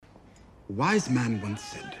A wise man once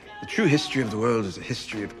said, the true history of the world is a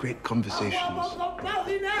history of great conversations.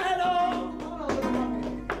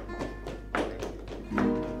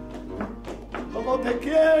 Como te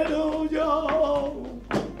quiero yo,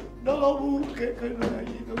 no lo busques que no hay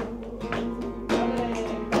ido.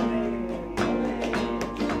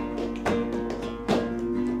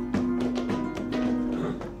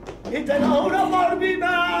 Y te lo juro por mi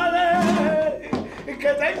madre,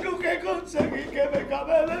 que tengo que conseguir que me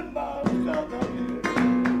cabe el embarcado también.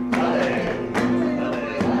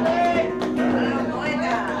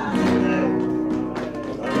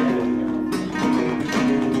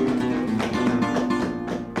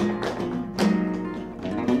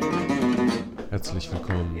 Herzlich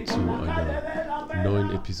willkommen zu einer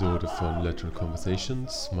neuen Episode von Lateral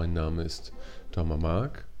Conversations. Mein Name ist Thomas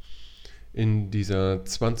Mark. In dieser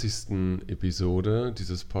 20. Episode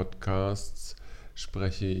dieses Podcasts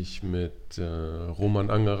spreche ich mit Roman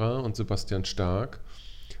Angerer und Sebastian Stark.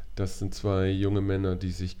 Das sind zwei junge Männer,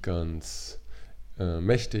 die sich ganz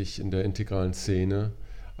mächtig in der integralen Szene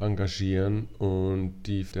engagieren und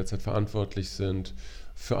die derzeit verantwortlich sind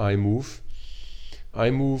für iMove.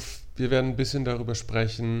 iMove, wir werden ein bisschen darüber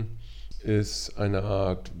sprechen, ist eine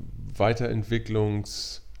Art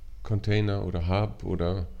Weiterentwicklungscontainer oder Hub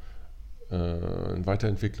oder eine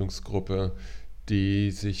Weiterentwicklungsgruppe,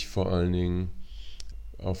 die sich vor allen Dingen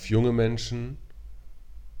auf junge Menschen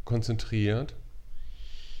konzentriert.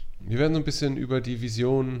 Wir werden so ein bisschen über die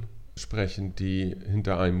Vision sprechen, die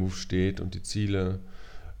hinter iMove steht und die Ziele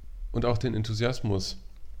und auch den Enthusiasmus,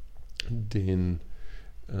 den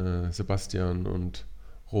Sebastian und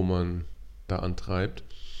Roman da antreibt.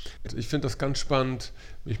 Ich finde das ganz spannend,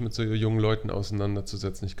 mich mit so jungen Leuten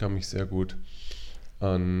auseinanderzusetzen. Ich kann mich sehr gut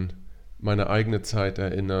an meine eigene Zeit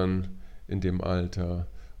erinnern, in dem Alter,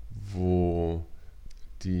 wo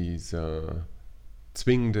dieser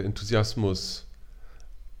zwingende Enthusiasmus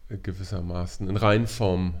gewissermaßen in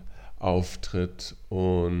Reinform auftritt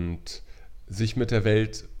und sich mit der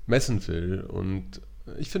Welt messen will. Und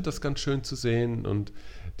ich finde das ganz schön zu sehen und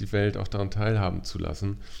die Welt auch daran teilhaben zu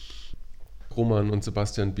lassen. Roman und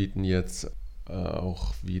Sebastian bieten jetzt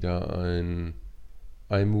auch wieder ein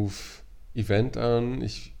iMove-Event an.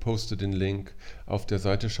 Ich poste den Link auf der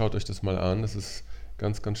Seite. Schaut euch das mal an. Das ist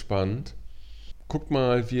ganz, ganz spannend. Guckt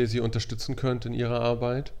mal, wie ihr sie unterstützen könnt in ihrer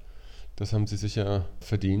Arbeit. Das haben sie sicher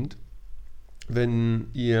verdient. Wenn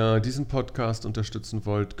ihr diesen Podcast unterstützen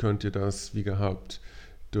wollt, könnt ihr das, wie gehabt,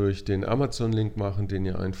 durch den Amazon-Link machen, den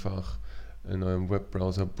ihr einfach in eurem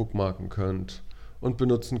Webbrowser bookmarken könnt und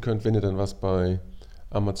benutzen könnt, wenn ihr dann was bei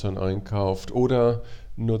Amazon einkauft, oder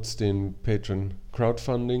nutzt den Patreon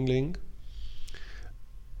Crowdfunding-Link.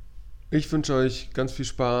 Ich wünsche euch ganz viel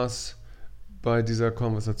Spaß bei dieser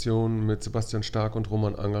Konversation mit Sebastian Stark und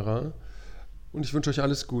Roman Angerer und ich wünsche euch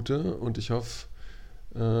alles Gute und ich hoffe,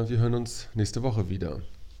 wir hören uns nächste Woche wieder.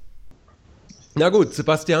 Na gut,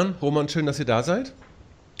 Sebastian, Roman, schön, dass ihr da seid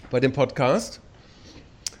bei dem Podcast.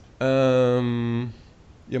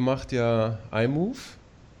 Ihr macht ja iMove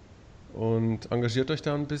und engagiert euch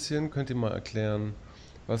da ein bisschen. Könnt ihr mal erklären,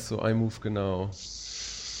 was so iMove genau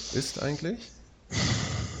ist eigentlich?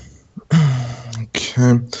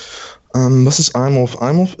 Okay. Was ist iMove?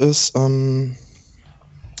 iMove ist eine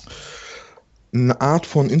Art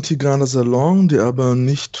von integraler Salon, die aber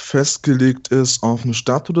nicht festgelegt ist auf eine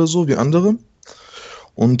Stadt oder so wie andere.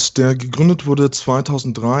 Und der gegründet wurde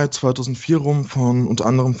 2003, 2004 rum unter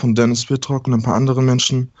anderem von Dennis Wittrock und ein paar anderen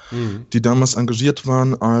Menschen, die damals engagiert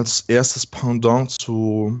waren als erstes Pendant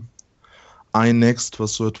zu iNext,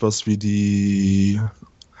 was so etwas wie die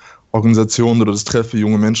Organisation oder das Treffen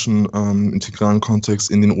junge Menschen im integralen Kontext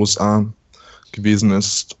in den USA gewesen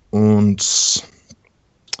ist. Und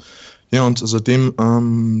ja, und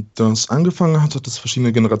seitdem das angefangen hat, hat es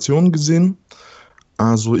verschiedene Generationen gesehen.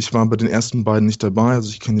 Also ich war bei den ersten beiden nicht dabei, also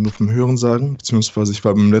ich kann die nur vom Hörensagen, beziehungsweise ich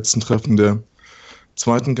war beim letzten Treffen der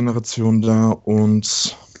zweiten Generation da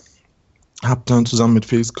und habe dann zusammen mit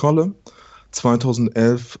Felix Kolle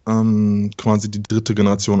 2011 quasi die dritte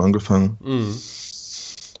Generation angefangen.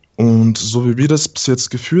 Und so wie wir das bis jetzt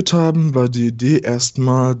geführt haben, war die Idee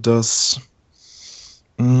erstmal, dass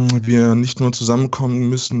wir nicht nur zusammenkommen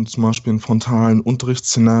müssen, zum Beispiel in frontalen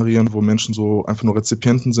Unterrichtsszenarien, wo Menschen so einfach nur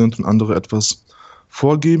Rezipienten sind und andere etwas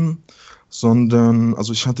vorgeben, sondern,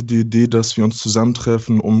 also ich hatte die Idee, dass wir uns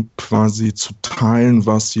zusammentreffen, um quasi zu teilen,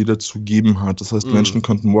 was jeder zu geben hat. Das heißt, Menschen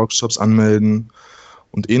könnten Workshops anmelden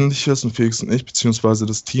und ähnliches und Felix und ich, beziehungsweise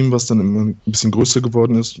das Team, was dann immer ein bisschen größer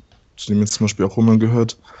geworden ist, zu dem jetzt zum Beispiel auch Roman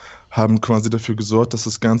gehört, haben quasi dafür gesorgt, dass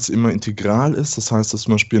das Ganze immer integral ist. Das heißt, dass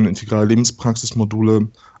zum Beispiel in integrale Lebenspraxismodule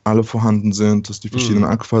alle vorhanden sind, dass die verschiedenen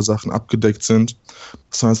Aqua-Sachen abgedeckt sind.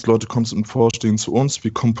 Das heißt, Leute kommen zum Vorstehen zu uns,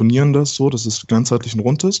 wir komponieren das so, dass es ganzheitlich und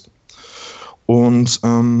rund ist und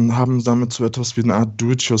haben damit so etwas wie eine Art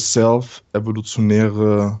Do-it-yourself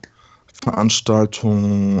evolutionäre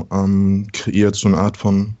Veranstaltung kreiert, so eine Art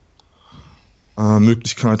von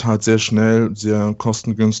Möglichkeit, halt sehr schnell, sehr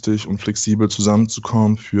kostengünstig und flexibel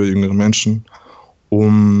zusammenzukommen für jüngere Menschen,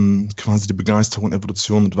 um quasi die Begeisterung,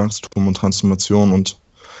 Evolution und Wachstum und Transformation und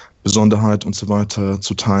Besonderheit und so weiter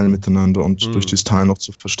zu teilen miteinander und durch dieses Teilen noch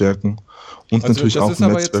zu verstärken. Und Also natürlich das auch ist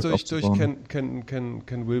ein aber Netzwerk jetzt durch aufzubauen.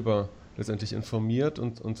 Ken Wilber letztendlich informiert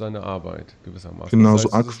und seine Arbeit gewissermaßen. Genau, Das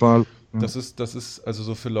so heißt, Aqua. das ist also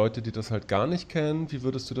so für Leute, die das halt gar nicht kennen, wie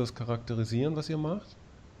würdest du das charakterisieren, was ihr macht?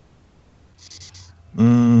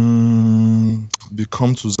 Wir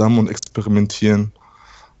kommen zusammen und experimentieren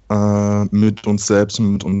mit uns selbst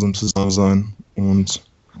und mit unserem Zusammensein und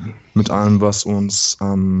mit allem, was uns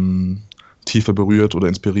tiefer berührt oder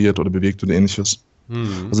inspiriert oder bewegt oder ähnliches.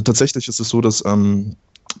 Also tatsächlich ist es so, dass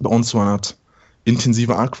bei uns so eine Art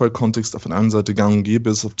intensiver Aqua-Kontext auf der einen Seite gang und gäbe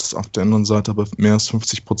ist, auf der anderen Seite aber mehr als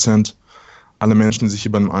 50% aller Menschen, die sich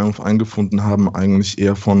hier bei einem Einruf eingefunden haben, eigentlich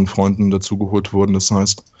eher von Freunden dazugeholt wurden. Das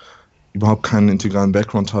heißt, überhaupt keinen integralen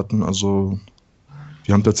Background hatten. Also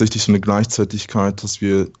wir haben tatsächlich so eine Gleichzeitigkeit, dass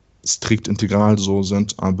wir strikt integral so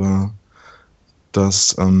sind, aber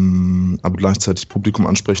aber gleichzeitig Publikum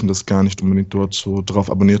ansprechen, das gar nicht unbedingt dort so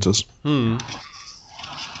drauf abonniert ist.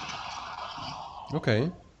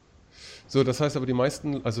 Okay. So, das heißt aber die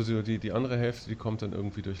meisten, also die andere Hälfte, die kommt dann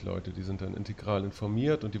irgendwie durch Leute, die sind dann integral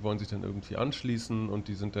informiert und die wollen sich dann irgendwie anschließen und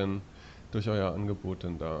die sind dann durch euer Angebot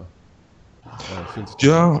dann da. Fühlen sich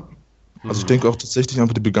Ja, also ich denke auch tatsächlich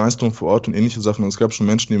einfach die Begeisterung vor Ort und ähnliche Sachen. Es gab schon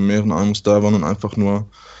Menschen, die in mehreren Almus da waren und einfach nur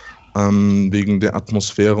wegen der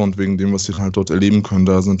Atmosphäre und wegen dem, was sie halt dort erleben können,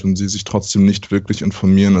 da sind und sie sich trotzdem nicht wirklich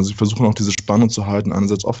informieren. Also sie versuchen auch diese Spannung zu halten,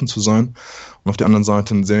 einerseits offen zu sein und auf der anderen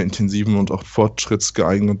Seite einen sehr intensiven und auch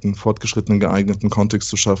fortgeschrittenen geeigneten Kontext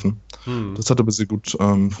zu schaffen. Das hat aber sehr gut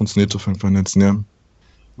funktioniert auf jeden Fall in den letzten Jahren.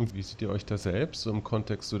 Und wie seht ihr euch da selbst, so im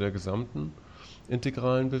Kontext so der gesamten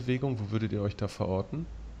integralen Bewegung? Wo würdet ihr euch da verorten?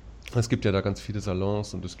 Es gibt ja da ganz viele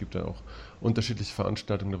Salons und es gibt ja auch unterschiedliche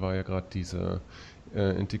Veranstaltungen. Da war ja gerade diese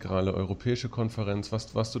integrale europäische Konferenz.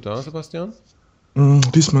 Warst du da, Sebastian?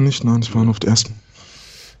 Diesmal nicht, nein, ich war nur auf der ersten.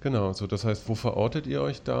 Genau, so das heißt, wo verortet ihr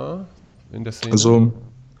euch da in der Szene?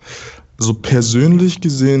 Also persönlich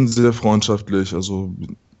gesehen sehr freundschaftlich. Also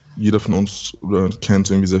jeder von uns kennt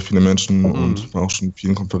irgendwie sehr viele Menschen und war auch schon in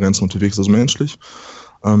vielen Konferenzen unterwegs, also menschlich,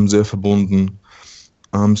 sehr verbunden.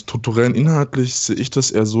 Strukturell inhaltlich sehe ich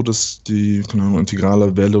das eher so, dass die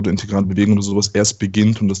integrale Welle oder integrale Bewegung oder sowas erst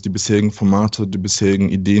beginnt und dass die bisherigen Formate, die bisherigen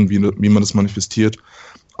Ideen, wie man das manifestiert,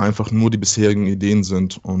 einfach nur die bisherigen Ideen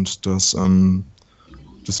sind und dass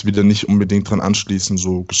wir da nicht unbedingt dran anschließen,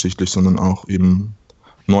 so geschichtlich, sondern auch eben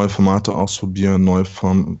neue Formate ausprobieren, neue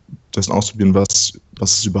Formen dessen ausprobieren, was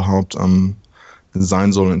es überhaupt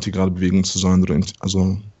sein soll, eine integrale Bewegung zu sein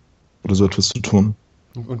oder so etwas zu tun.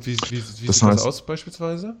 Und wie sieht Das das heißt- aus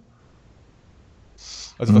beispielsweise?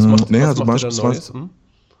 Also was macht ihr da Neues?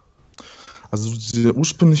 Also diese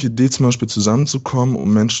ursprüngliche Idee zum Beispiel zusammenzukommen,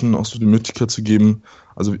 um Menschen auch so die Möglichkeit zu geben,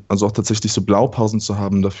 also auch tatsächlich so Blaupausen zu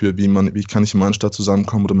haben dafür, wie kann ich in meiner Stadt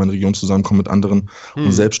zusammenkommen oder meine Region zusammenkommen mit anderen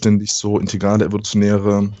und selbstständig so integrale,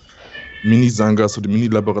 evolutionäre Mini-Sangas oder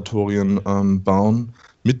Mini-Laboratorien bauen,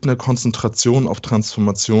 mit einer Konzentration auf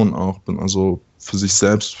Transformation auch, also für sich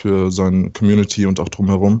selbst, für seine Community und auch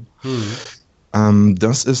drumherum.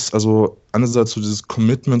 Das ist also einerseits so dieses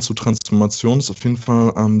Commitment zur Transformation ist auf jeden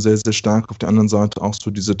Fall sehr, sehr stark. Auf der anderen Seite auch so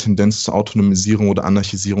diese Tendenz zur Autonomisierung oder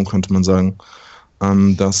Anarchisierung, könnte man sagen,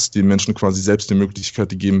 dass die Menschen quasi selbst die Möglichkeit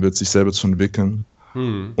gegeben wird, sich selber zu entwickeln.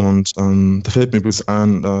 Und da fällt mir übrigens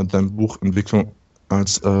ein, dein Buch Entwicklung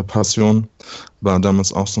als Passion war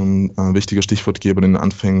damals auch so ein wichtiger Stichwortgeber in den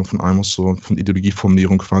Anfängen von Almus, so von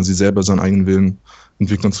Ideologieformulierung quasi selber seinen eigenen Willen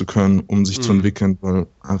entwickeln zu können, um sich zu entwickeln, weil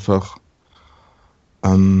einfach ich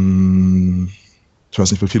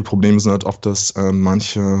weiß nicht, weil viele Probleme sind halt oft, dass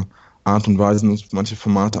manche Art und Weisen, manche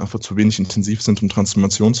Formate einfach zu wenig intensiv sind, um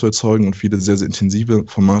Transformation zu erzeugen und viele sehr, sehr intensive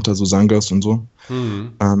Formate, also Sangas und so,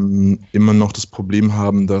 immer noch das Problem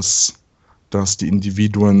haben, dass die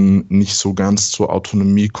Individuen nicht so ganz zur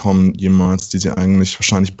Autonomie kommen jemals, die sie eigentlich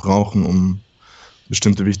wahrscheinlich brauchen, um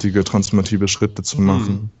bestimmte wichtige transformative Schritte zu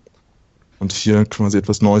machen. Und hier quasi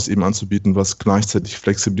etwas Neues eben anzubieten, was gleichzeitig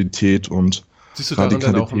Flexibilität und Siehst du daran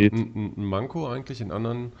dann auch Radikalität. ein Manko eigentlich in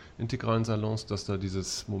anderen integralen Salons, dass da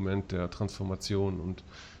dieses Moment der Transformation und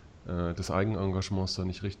des Eigenengagements da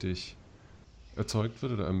nicht richtig erzeugt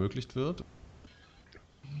wird oder ermöglicht wird?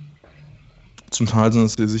 Zum Teil sind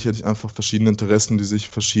es hier sicherlich einfach verschiedene Interessen, die sich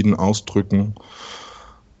verschieden ausdrücken.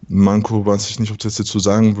 Manko weiß ich nicht, ob ich das jetzt so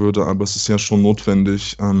sagen würde, aber es ist ja schon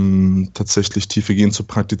notwendig, tatsächlich tiefergehend zu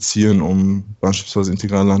praktizieren, um beispielsweise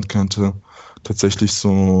integrale Landkarte tatsächlich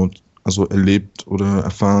so, also erlebt oder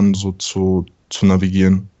erfahren, so zu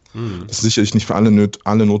navigieren. Das ist sicherlich nicht für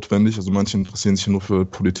alle notwendig, also manche interessieren sich ja nur für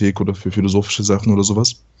Politik oder für philosophische Sachen oder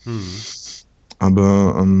sowas.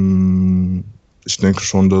 Aber ich denke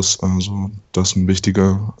schon, dass das ein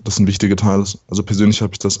wichtiger Teil ist. Also persönlich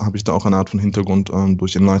habe ich da auch eine Art von Hintergrund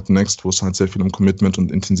durch Enlighten Next, wo es halt sehr viel um Commitment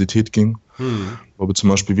und Intensität ging, wo aber zum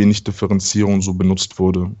Beispiel wenig Differenzierung so benutzt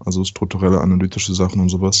wurde, also strukturelle analytische Sachen und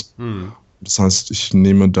sowas. Das heißt, ich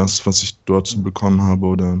nehme das, was ich dort bekommen habe,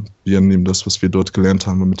 oder wir nehmen das, was wir dort gelernt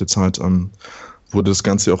haben, und mit der Zeit wurde das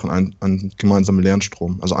Ganze auch in ein gemeinsamer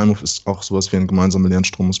Lernstrom. Also IMOF ist auch sowas wie ein gemeinsamer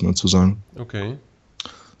Lernstrom, muss man dazu sagen. Okay.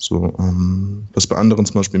 So, was bei anderen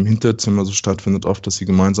zum Beispiel im Hinterzimmer so stattfindet, oft, dass sie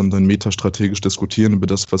gemeinsam dann metastrategisch diskutieren über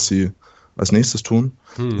das, was sie als nächstes tun.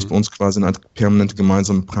 Das ist bei uns quasi eine Art permanente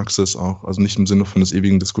gemeinsame Praxis auch. Also nicht im Sinne von des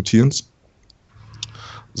ewigen Diskutierens,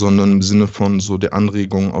 sondern im Sinne von so der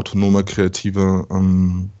Anregung autonomer, kreativer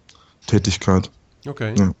Tätigkeit.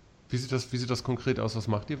 Okay. Ja. Wie sieht das konkret aus? Was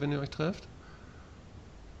macht ihr, wenn ihr euch trefft?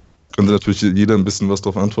 Könnte natürlich jeder ein bisschen was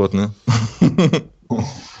drauf antworten, ne?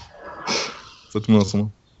 Sag mal was mal.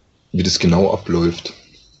 Wie das genau abläuft.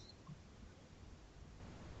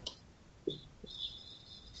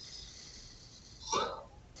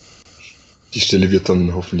 Die Stelle wird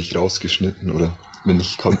dann hoffentlich rausgeschnitten, oder wenn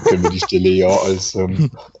nicht, können wir die Stelle ja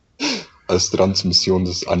als Transmission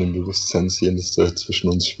des einen Bewusstseins sehen, das da zwischen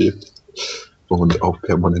uns schwebt und auch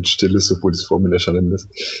permanent still ist, obwohl das vor mir erscheinen lässt.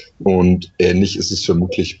 Und ähnlich ist es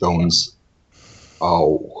vermutlich bei uns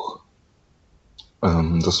auch,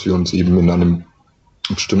 dass wir uns eben in einem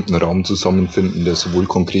bestimmten Raum zusammenfinden, der sowohl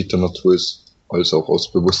konkreter Natur ist, als auch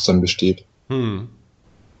aus Bewusstsein besteht. Und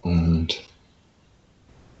in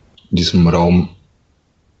diesem Raum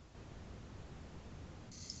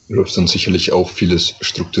läuft dann sicherlich auch vieles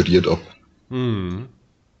strukturiert ab.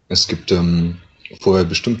 Es gibt vorher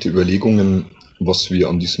bestimmte Überlegungen, was wir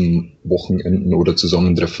an diesen Wochenenden oder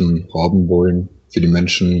Zusammentreffen haben wollen, für die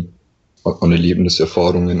Menschen an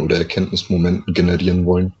Erlebniserfahrungen oder Erkenntnismomenten generieren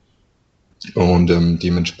wollen. Und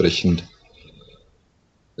dementsprechend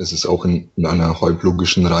ist es auch in einer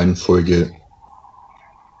halblogischen Reihenfolge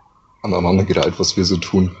aneinandergereiht, was wir so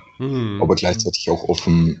tun, aber gleichzeitig auch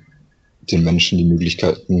offen, den Menschen die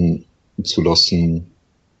Möglichkeiten zu lassen.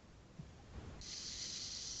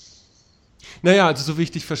 Naja, also so wie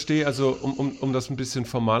ich dich verstehe, also um das ein bisschen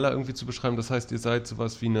formaler irgendwie zu beschreiben, das heißt, ihr seid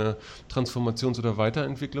sowas wie eine Transformations- oder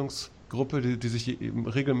Weiterentwicklungsgruppe, die sich eben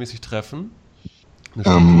regelmäßig treffen?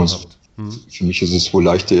 Für mich ist es wohl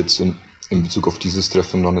leichter jetzt in Bezug auf dieses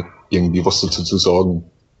Treffen noch nicht irgendwie was dazu zu sagen.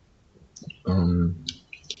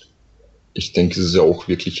 Ich denke, es ist ja auch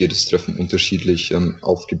wirklich jedes Treffen unterschiedlich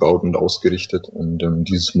aufgebaut und ausgerichtet. Und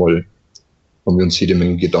dieses Mal haben wir uns jede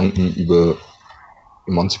Menge Gedanken über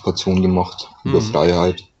Emanzipation gemacht, über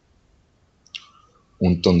Freiheit.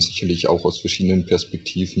 Und dann sicherlich auch aus verschiedenen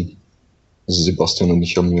Perspektiven. Also Sebastian und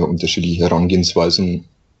ich haben ja unterschiedliche Herangehensweisen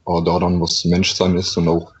daran, was Menschsein ist, und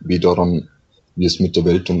auch daran, wie es mit der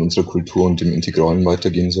Welt und unserer Kultur und dem Integralen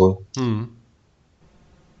weitergehen soll.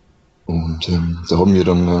 Und da haben wir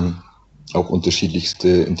dann auch unterschiedlichste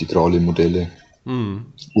integrale Modelle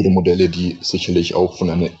oder Modelle, die sicherlich auch von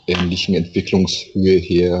einer ähnlichen Entwicklungshöhe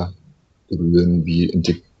her berühren wie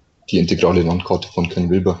die integrale Landkarte von Ken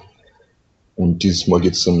Wilber. Und dieses Mal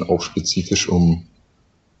geht es dann auch spezifisch um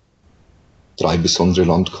 3 besondere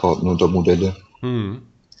Landkarten oder Modelle.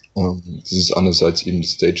 Das ist einerseits eben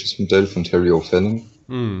das Stages-Modell von Terry O'Fallon.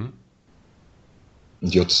 Und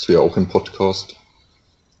die hattest du ja auch im Podcast.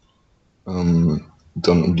 Dann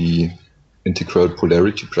um die Integral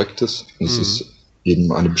Polarity Practice. Das ist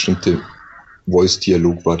eben eine bestimmte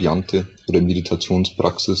Voice-Dialog-Variante oder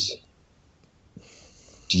Meditationspraxis,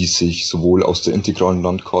 die sich sowohl aus der integralen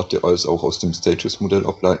Landkarte als auch aus dem Stages-Modell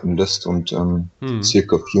ableiten lässt und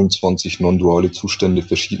circa 24 non-duale Zustände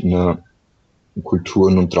verschiedener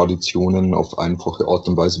Kulturen und Traditionen auf einfache Art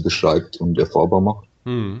und Weise beschreibt und erfahrbar macht.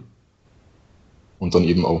 Und dann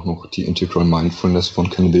eben auch noch die Integral Mindfulness von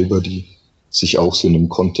Ken Wilber, die sich auch so in einem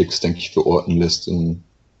Kontext, denke ich, verorten lässt,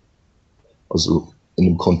 also in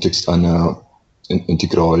dem Kontext einer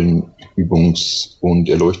integralen Übungs- und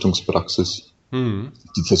Erleuchtungspraxis,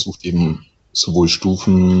 die versucht eben sowohl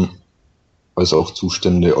Stufen als auch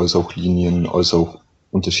Zustände, als auch Linien, als auch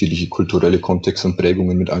unterschiedliche kulturelle Kontexte und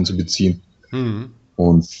Prägungen mit einzubeziehen. Und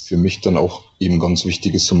Und für mich dann auch eben ganz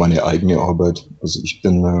wichtig ist so meine eigene Arbeit. Also ich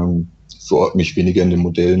bin verorte mich weniger in den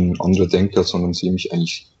Modellen anderer Denker, sondern sehe mich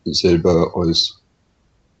eigentlich selber als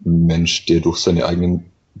Mensch, der durch seine eigenen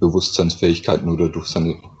Bewusstseinsfähigkeiten oder durch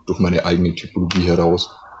meine eigene Typologie heraus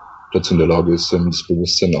dazu in der Lage ist, das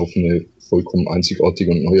Bewusstsein auf eine vollkommen einzigartige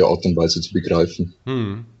und neue Art und Weise zu begreifen.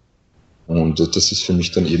 Und das ist für mich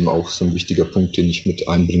dann eben auch so ein wichtiger Punkt, den ich mit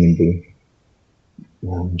einbringen will.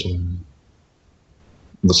 Und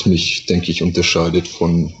was mich, denke ich, unterscheidet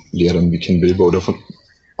von Lehrern wie Ken Wilber oder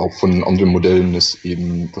auch von anderen Modellen, ist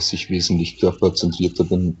eben, dass ich wesentlich körperzentrierter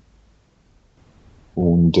bin.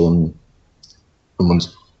 Und wenn man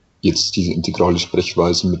jetzt diese integrale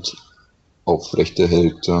Sprechweise mit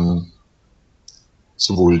aufrechterhält,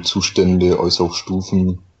 sowohl Zustände als auch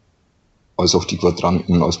Stufen, als auch die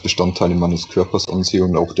Quadranten als Bestandteile meines Körpers ansehe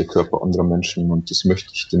und auch der Körper anderer Menschen. Und das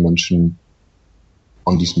möchte ich den Menschen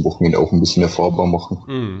an diesem Wochenende auch ein bisschen erfahrbar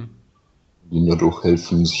machen. Ihnen dadurch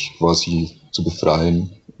helfen, sich quasi zu befreien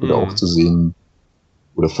oder auch zu sehen,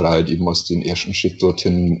 oder Freiheit eben als den ersten Schritt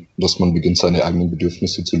dorthin, dass man beginnt, seine eigenen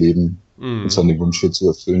Bedürfnisse zu leben und seine Wünsche zu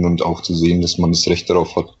erfüllen und auch zu sehen, dass man das Recht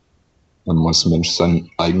darauf hat, als Mensch sein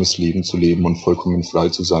eigenes Leben zu leben und vollkommen frei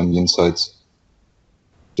zu sein, jenseits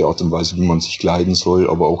der Art und Weise, wie man sich kleiden soll,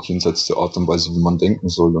 aber auch jenseits der Art und Weise, wie man denken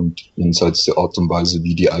soll und jenseits der Art und Weise,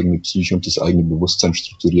 wie die eigene Psyche und das eigene Bewusstsein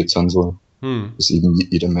strukturiert sein soll. Dass eben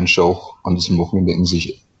jeder Mensch auch an diesem Wochenende in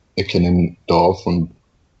sich erkennen darf und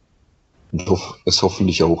es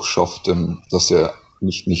hoffentlich auch schafft, dass er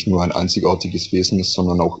nicht nur ein einzigartiges Wesen ist,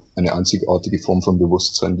 sondern auch eine einzigartige Form von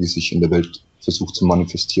Bewusstsein, die sich in der Welt versucht zu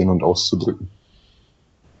manifestieren und auszudrücken.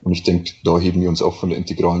 Und ich denke, da heben wir uns auch von der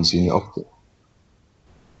integralen Szene ab.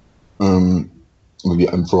 Weil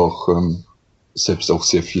wir einfach selbst auch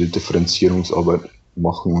sehr viel Differenzierungsarbeit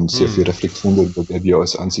machen und sehr viel Reflexion darüber, wer wir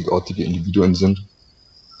als einzigartige Individuen sind.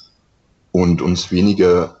 Und uns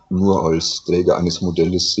weniger nur als Träger eines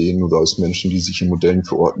Modells sehen oder als Menschen, die sich in Modellen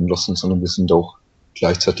verorten lassen, sondern wir sind auch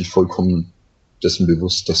gleichzeitig vollkommen dessen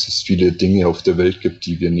bewusst, dass es viele Dinge auf der Welt gibt,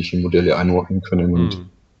 die wir nicht in Modelle einordnen können und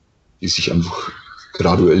die sich einfach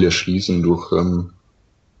graduell erschließen durch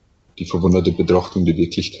die verwunderte Betrachtung der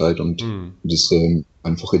Wirklichkeit und das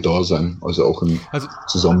einfache Dasein, also auch im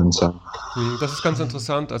Zusammensein. Das ist ganz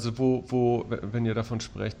interessant, also wo wenn ihr davon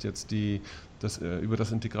sprecht, jetzt über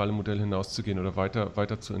das integrale Modell hinauszugehen oder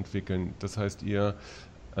weiterzuentwickeln. Das heißt, ihr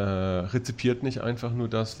rezipiert nicht einfach nur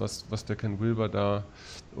das, was der Ken Wilber da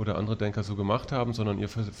oder andere Denker so gemacht haben, sondern ihr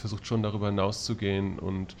versucht schon darüber hinauszugehen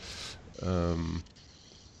und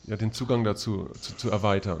den Zugang dazu zu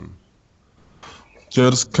erweitern. Ja,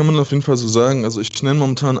 das kann man auf jeden Fall so sagen. Also ich nenne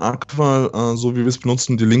momentan Aqual, so wie wir es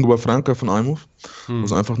benutzen, die Lingua Franca von iMove.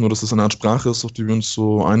 Also einfach nur, dass es eine Art Sprache ist, auf die wir uns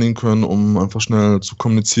so einigen können, um einfach schnell zu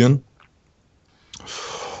kommunizieren.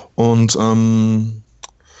 Und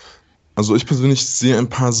also ich persönlich sehe ein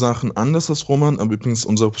paar Sachen anders als Roman, aber übrigens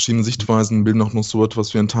unsere verschiedenen Sichtweisen bilden auch noch so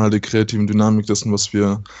etwas wie ein Teil der kreativen Dynamik dessen, was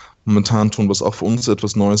wir momentan tun, was auch für uns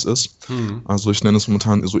etwas Neues ist. Also ich nenne es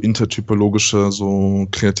momentan so intertypologische so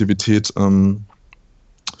Kreativität.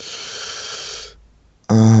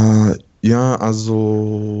 Ja,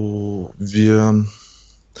 also ich will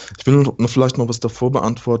noch vielleicht noch was davor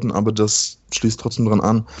beantworten, aber das schließt trotzdem dran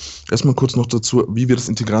an. Erstmal kurz noch dazu, wie wir das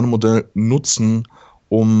integrale Modell nutzen,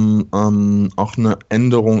 um auch eine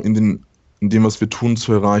Änderung in dem, was wir tun,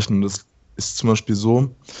 zu erreichen. Das ist zum Beispiel so,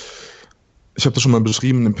 ich habe das schon mal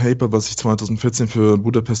beschrieben in dem Paper, was ich 2014 für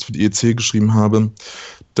Budapest für die EEC geschrieben habe,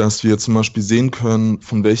 dass wir zum Beispiel sehen können,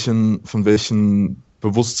 von welchen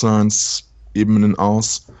Bewusstseinsebenen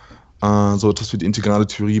aus so etwas wie die integrale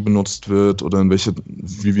Theorie benutzt wird oder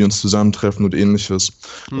wie wir uns zusammentreffen und ähnliches.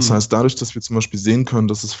 Das heißt, dadurch, dass wir zum Beispiel sehen können,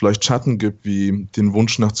 dass es vielleicht Schatten gibt, wie den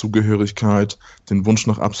Wunsch nach Zugehörigkeit, den Wunsch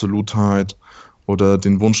nach Absolutheit oder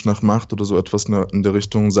den Wunsch nach Macht oder so etwas in der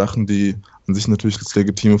Richtung, Sachen, die an sich natürlich als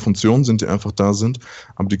legitime Funktionen sind, die einfach da sind,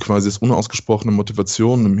 aber die quasi als unausgesprochene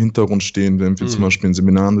Motivationen im Hintergrund stehen, wenn wir zum Beispiel in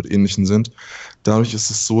Seminaren und Ähnlichem sind. Dadurch ist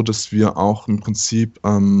es so, dass wir auch im Prinzip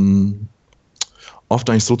oft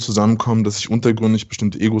eigentlich so zusammenkommen, dass sich untergründig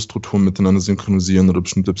bestimmte Ego-Strukturen miteinander synchronisieren oder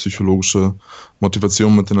bestimmte psychologische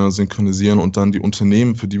Motivationen miteinander synchronisieren und dann die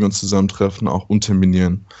Unternehmen, für die wir uns zusammentreffen, auch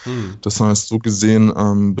unterminieren. Das heißt, so gesehen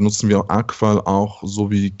benutzen wir Aqual auch, so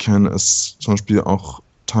wie Ken es zum Beispiel auch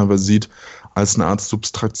teilweise sieht, als eine Art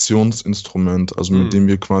Substraktionsinstrument, also mit dem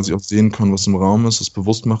wir quasi auch sehen können, was im Raum ist, es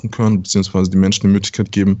bewusst machen können, beziehungsweise die Menschen die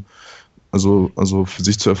Möglichkeit geben, also für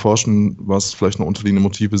sich zu erforschen, was vielleicht noch unterliegende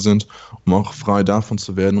Motive sind, um auch frei davon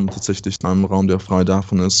zu werden, um tatsächlich in einem Raum, der frei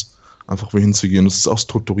davon ist, einfach wohin zu gehen. Das ist auch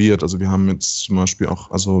strukturiert. Also wir haben jetzt zum Beispiel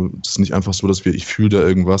auch, also das ist nicht einfach so, dass ich fühle da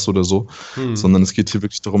irgendwas oder so, sondern es geht hier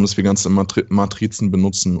wirklich darum, dass wir ganze Matrizen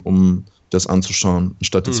benutzen, um das anzuschauen,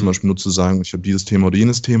 statt jetzt zum Beispiel nur zu sagen, ich habe dieses Thema oder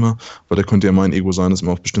jenes Thema, weil da könnte ja mein Ego sein, dass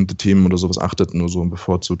man auf bestimmte Themen oder sowas achtet, nur so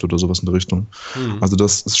bevorzugt oder sowas in der Richtung. Also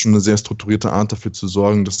das ist schon eine sehr strukturierte Art, dafür zu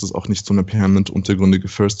sorgen, dass das auch nicht so eine permanent untergründige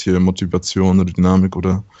First-Tier-Motivation oder Dynamik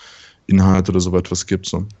oder Inhalt oder so etwas gibt.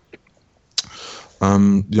 So.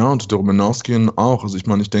 Ja, und darüber hinausgehen auch. Also ich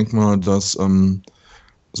meine, ich denke mal, dass, also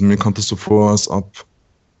mir kommt es so vor, als ob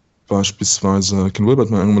beispielsweise Ken Wilber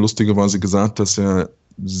mal irgendwann lustigerweise gesagt, dass er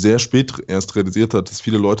sehr spät erst realisiert hat, dass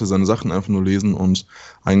viele Leute seine Sachen einfach nur lesen und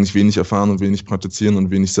eigentlich wenig erfahren und wenig praktizieren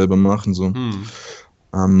und wenig selber machen. So.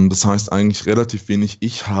 Das heißt eigentlich relativ wenig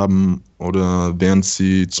Ich haben oder während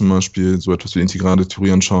sie zum Beispiel so etwas wie integrale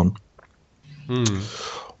Theorie anschauen.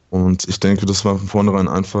 Und ich denke, das war von vornherein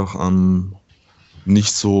einfach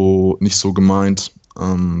nicht so gemeint,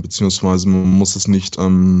 beziehungsweise man muss es nicht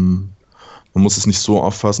so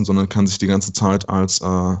auffassen, sondern kann sich die ganze Zeit als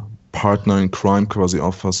Partner in Crime quasi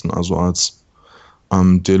auffassen, also als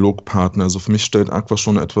Dialogpartner. Also für mich stellt Aqua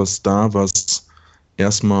schon etwas dar, was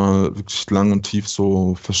erstmal wirklich lang und tief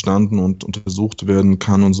so verstanden und untersucht werden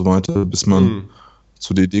kann und so weiter, bis man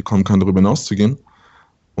zu der Idee kommen kann, darüber hinauszugehen.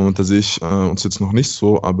 Und da sehe ich uns jetzt noch nicht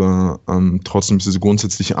so, aber trotzdem ist diese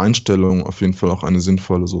grundsätzliche Einstellung auf jeden Fall auch eine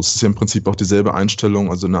sinnvolle. So, es ist ja im Prinzip auch dieselbe Einstellung,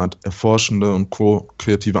 also eine Art erforschende und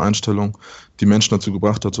kreative Einstellung, die Menschen dazu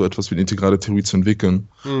gebracht hat, so etwas wie eine integrale Theorie zu entwickeln.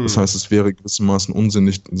 Das heißt, es wäre gewissermaßen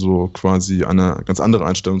unsinnig, so quasi eine ganz andere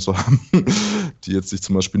Einstellung zu haben, die jetzt sich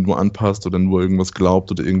zum Beispiel nur anpasst oder nur irgendwas glaubt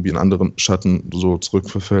oder irgendwie in anderen Schatten so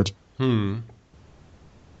zurückverfällt.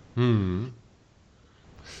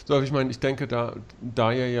 So, aber ich meine, ich denke, da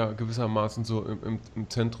ihr ja gewissermaßen so im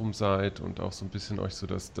Zentrum seid und auch so ein bisschen euch so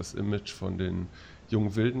das Image von den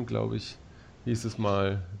jungen Wilden, glaube ich, hieß es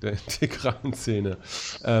mal, der integralen Szene.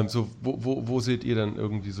 So, wo seht ihr dann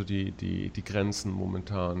irgendwie so die Grenzen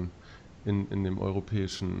momentan in dem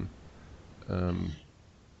europäischen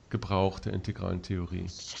Gebrauch der integralen Theorie?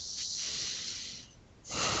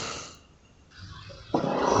 Und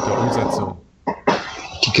der Umsetzung.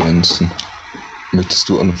 Die Grenzen. Möchtest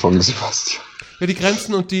du anfangen, Sebastian? Ja, die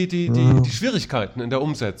Grenzen und die Schwierigkeiten in der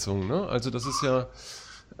Umsetzung. Ne? Also das ist ja,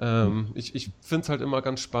 ich finde es halt immer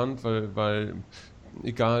ganz spannend, weil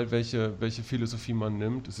egal welche Philosophie man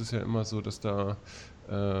nimmt, es ist ja immer so, dass da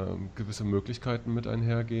gewisse Möglichkeiten mit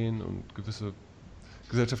einhergehen und gewisse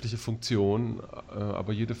gesellschaftliche Funktionen,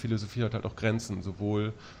 aber jede Philosophie hat halt auch Grenzen,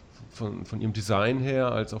 sowohl von ihrem Design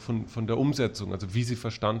her als auch von der Umsetzung, also wie sie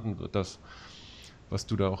verstanden wird, das was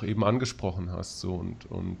du da auch eben angesprochen hast. So,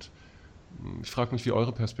 und ich frage mich, wie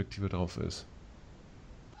eure Perspektive darauf ist.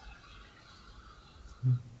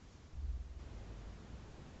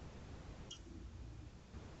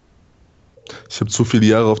 Ich habe zu viele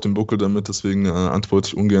Jahre auf dem Buckel damit, deswegen antworte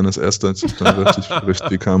ich ungern als Erster, als ich dann recht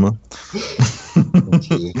viel kam.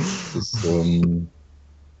 Okay.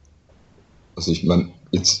 Also ich meine,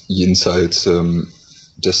 jetzt jenseits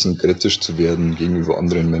dessen kritisch zu werden gegenüber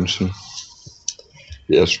anderen Menschen,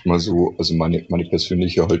 erstmal so, also meine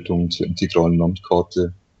persönliche Haltung zur integralen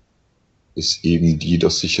Landkarte ist eben die,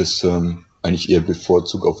 dass ich es eigentlich eher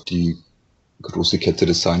bevorzuge, auf die große Kette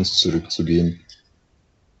des Seins zurückzugehen.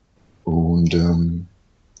 Und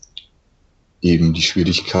eben die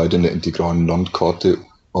Schwierigkeit in der integralen Landkarte,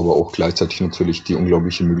 aber auch gleichzeitig natürlich die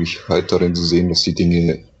unglaubliche Möglichkeit darin zu sehen, dass die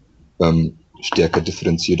Dinge stärker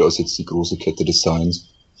differenziert als jetzt die große Kette des Seins.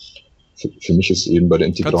 Für mich ist eben bei der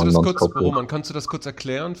integralen Landkarte... Roman, kannst du das kurz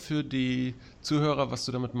erklären für die Zuhörer, was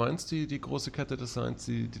du damit meinst, die große Kette des Seins,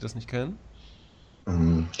 die das nicht kennen?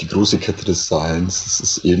 Die große Kette des Seins, das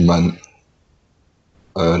ist eben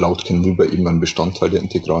laut Ken Wilber eben ein Bestandteil der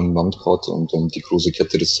integralen Landkarte und die große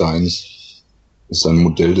Kette des Seins ist ein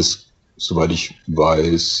Modell, das, soweit ich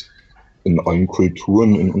weiß, in allen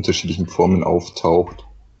Kulturen in unterschiedlichen Formen auftaucht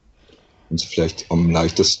und sich vielleicht am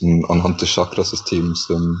leichtesten anhand des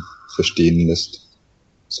Chakrasystems verstehen lässt.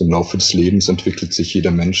 So im Laufe des Lebens entwickelt sich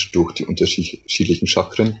jeder Mensch durch die unterschiedlichen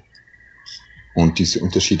Chakren. Und diese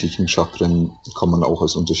unterschiedlichen Chakren kann man auch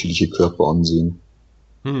als unterschiedliche Körper ansehen.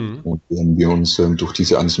 Und wenn wir uns durch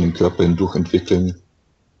diese einzelnen Körper hindurch entwickeln,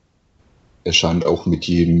 erscheint auch mit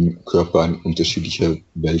jedem Körper ein unterschiedlicher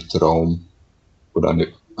Weltraum oder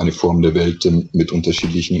eine Form der Welt mit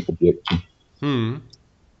unterschiedlichen Objekten.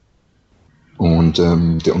 Und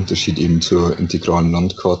der Unterschied eben zur integralen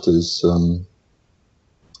Landkarte ist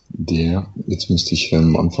jetzt müsste ich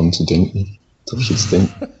anfangen zu denken. Darf ich jetzt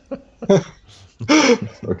denken?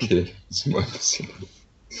 Okay, das ist mal ein bisschen.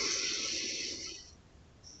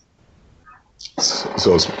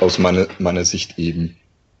 so aus meiner Sicht eben.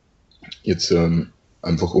 Jetzt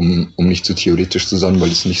einfach, um nicht zu theoretisch zu sein,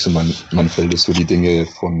 weil es nicht so mein Feld ist, so die Dinge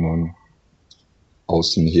von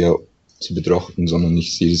außen her zu betrachten, sondern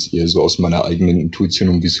ich sehe es eher so aus meiner eigenen Intuition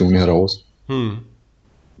und Vision heraus,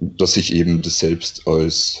 dass ich eben das Selbst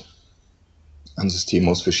als ein System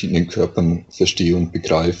aus verschiedenen Körpern verstehe und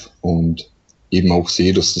begreife und eben auch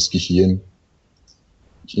sehe, dass das Gehirn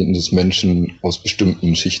des Menschen aus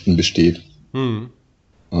bestimmten Schichten besteht.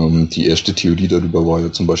 Die erste Theorie darüber war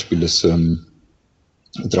ja zum Beispiel das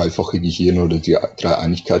dreifache Gehirn oder die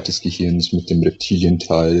Dreieinigkeit des Gehirns mit dem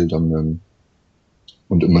Reptilienteil dann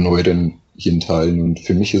und immer neueren Hirnteilen. Und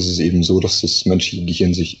für mich ist es eben so, dass das menschliche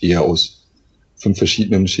Gehirn sich eher aus 5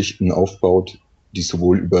 verschiedenen Schichten aufbaut, die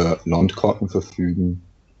sowohl über Landkarten verfügen,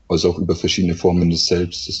 als auch über verschiedene Formen des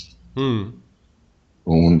Selbstes.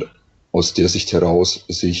 Und aus der Sicht heraus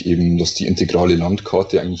sehe ich eben, dass die integrale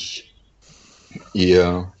Landkarte eigentlich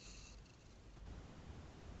eher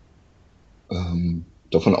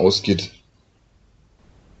davon ausgeht,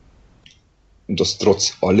 dass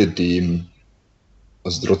trotz alledem,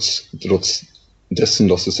 also trotz dessen,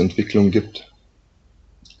 dass es Entwicklung gibt,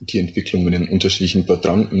 die Entwicklungen in unterschiedlichen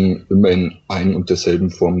Quadranten immer in ein und derselben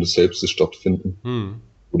Form des Selbstes stattfinden.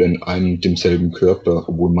 Oder in einem und demselben Körper,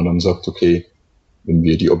 obwohl man dann sagt, okay, wenn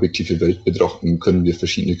wir die objektive Welt betrachten, können wir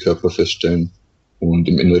verschiedene Körper feststellen und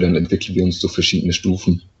im Inneren entwickeln wir uns durch verschiedene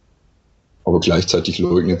Stufen. Aber gleichzeitig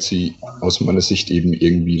leugnet sie aus meiner Sicht eben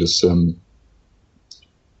irgendwie, dass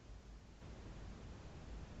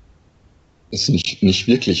es nicht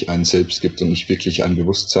wirklich ein Selbst gibt und nicht wirklich ein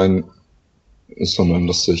Bewusstsein, sondern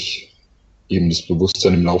dass sich eben das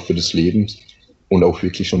Bewusstsein im Laufe des Lebens und auch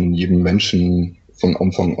wirklich schon in jedem Menschen von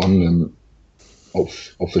Anfang an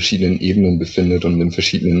auf verschiedenen Ebenen befindet und in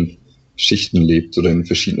verschiedenen Schichten lebt oder in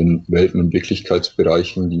verschiedenen Welten und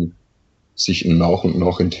Wirklichkeitsbereichen, die sich nach und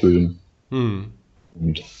nach enthüllen.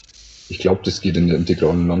 Und ich glaube, das geht in der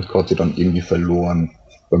integralen Landkarte dann irgendwie verloren,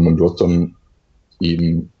 weil man dort dann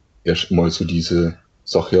eben erstmal so diese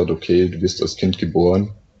Sache hat, okay, du wirst als Kind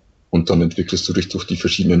geboren und dann entwickelst du dich durch die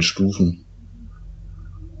verschiedenen Stufen.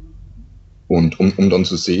 Und um dann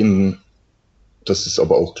zu sehen, dass es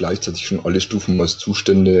aber auch gleichzeitig schon alle Stufen als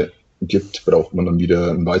Zustände gibt, braucht man dann wieder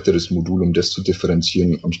ein weiteres Modul, um das zu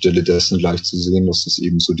differenzieren, anstelle dessen gleich zu sehen, dass es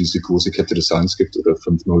eben so diese große Kette des Seins gibt oder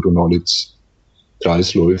 5 neuronale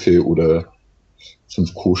Kreisläufe oder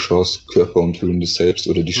 5 Koshas, Körper und Hüllen des Selbst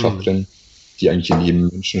oder die Chakren, die eigentlich in jedem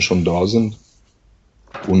Menschen schon da sind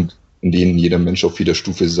und in denen jeder Mensch auf jeder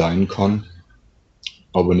Stufe sein kann,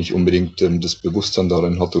 aber nicht unbedingt das Bewusstsein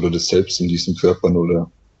darin hat oder das Selbst in diesen Körpern oder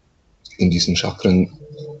in diesen Chakren,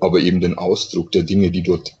 aber eben den Ausdruck der Dinge, die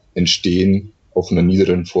dort entstehen, auf einer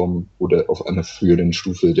niederen Form oder auf einer früheren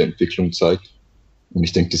Stufe der Entwicklung zeigt. Und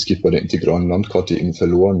ich denke, das geht bei der integralen Landkarte eben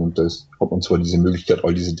verloren und da hat man zwar diese Möglichkeit,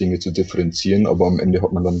 all diese Dinge zu differenzieren, aber am Ende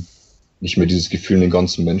hat man dann nicht mehr dieses Gefühl, den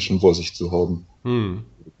ganzen Menschen vor sich zu haben. Wenn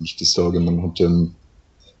ich das sage, man hat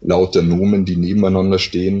lauter Nomen, die nebeneinander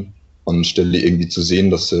stehen, anstelle irgendwie zu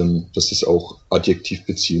sehen, dass es auch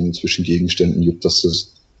Adjektivbeziehungen zwischen Gegenständen gibt, dass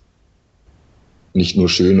es nicht nur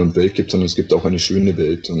schön und Welt gibt, sondern es gibt auch eine schöne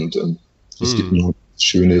Welt und es gibt nur das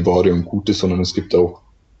Schöne, Wahre und Gute, sondern es gibt auch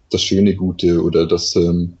das Schöne, Gute oder das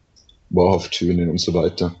wahrhaft Schöne und so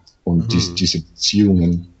weiter. Und diese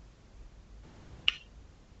Beziehungen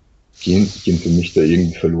gehen für mich da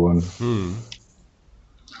irgendwie verloren.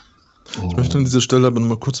 Ich möchte an dieser Stelle aber noch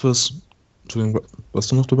mal kurz was. Entschuldigung,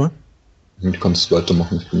 warst du noch dabei? Du kannst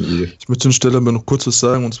weitermachen, ich bin Ich möchte an der Stelle aber noch kurz was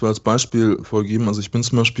sagen und zwar als Beispiel vorgeben. Also ich bin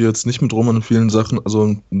zum Beispiel jetzt nicht mit Roman in vielen Sachen,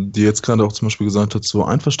 also die jetzt gerade auch zum Beispiel gesagt hat, so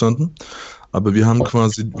einverstanden. Aber wir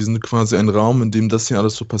sind quasi ein Raum, in dem das hier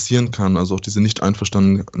alles so passieren kann. Also auch diese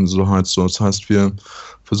Nicht-Einverstanden-Soheit. So. Das heißt, wir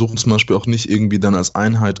versuchen zum Beispiel auch nicht irgendwie dann als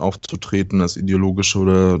Einheit aufzutreten, als ideologische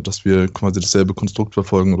oder dass wir quasi dasselbe Konstrukt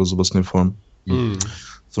verfolgen oder sowas in der Form.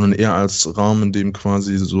 Sondern eher als Raum, in dem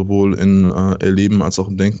quasi sowohl in Erleben als auch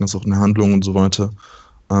im Denken, als auch in Handlungen und so weiter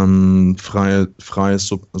frei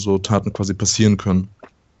so Taten quasi passieren können.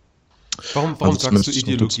 Warum Also sagst du, zumindest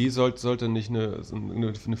Ideologie sollte nicht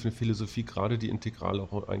eine Philosophie, gerade die integrale,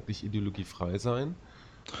 auch eigentlich ideologiefrei sein?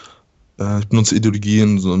 Ich benutze Ideologie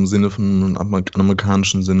in so im Sinne von einem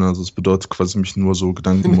amerikanischen Sinne, also es bedeutet quasi mich nur so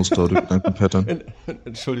Gedankenmuster oder Gedankenpattern.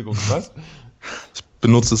 Entschuldigung, was? Ich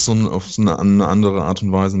benutze es auf so eine andere Art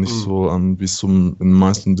und Weise, nicht so, wie es so im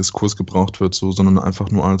meisten Diskurs gebraucht wird, so, sondern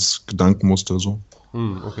einfach nur als Gedankenmuster so.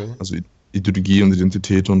 Okay. Also Ideologie und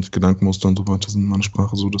Identität und Gedankenmuster und so weiter sind in meiner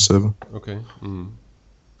Sprache so dasselbe. Okay.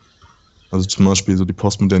 Also zum Beispiel so die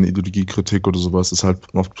postmoderne Ideologiekritik oder sowas ist halt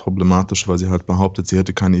oft problematisch, weil sie halt behauptet, sie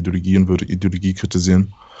hätte keine Ideologie und würde Ideologie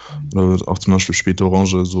kritisieren. Oder auch zum Beispiel später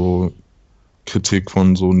Orange so Kritik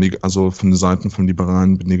von so, also von den Seiten von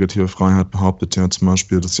Liberalen mit negativer Freiheit behauptet ja zum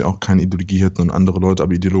Beispiel, dass sie auch keine Ideologie hätten und andere Leute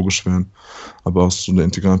aber ideologisch wären. Aber aus so einer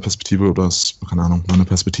integralen Perspektive oder aus, keine Ahnung, meiner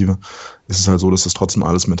Perspektive, ist es halt so, dass das trotzdem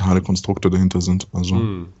alles mentale Konstrukte dahinter sind.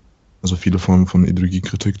 Also viele Formen von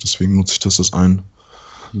Ideologiekritik, deswegen nutze ich das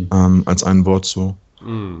als ein Wort so.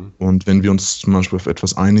 Und wenn wir uns zum Beispiel auf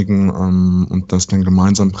etwas einigen und das dann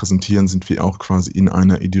gemeinsam präsentieren, sind wir auch quasi in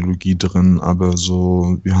einer Ideologie drin, aber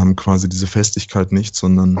so, wir haben quasi diese Festigkeit nicht,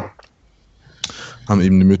 sondern haben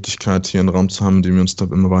eben die Möglichkeit, hier einen Raum zu haben, in dem wir uns da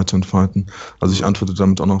immer weiter entfalten. Also ich antworte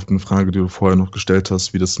damit auch noch auf eine Frage, die du vorher noch gestellt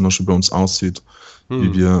hast, wie das zum Beispiel bei uns aussieht,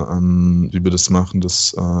 wie wir das machen.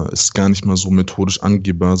 Das ist gar nicht mal so methodisch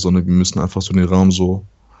angehbar, sondern wir müssen einfach so den Raum so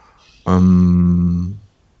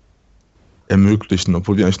ermöglichen,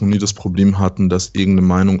 obwohl wir eigentlich noch nie das Problem hatten, dass irgendeine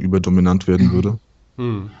Meinung überdominant werden würde.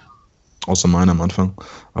 Außer meiner am Anfang.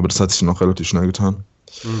 Aber das hat sich dann auch relativ schnell getan.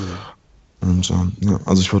 Und ja,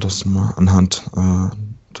 also ich wollte das mal anhand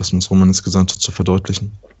des Romanes gesagt hat, zu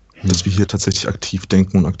verdeutlichen, dass wir hier tatsächlich aktiv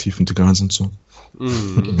denken und aktiv integral sind. So.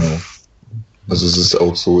 Genau. Also es ist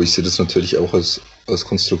auch so, ich sehe das natürlich auch als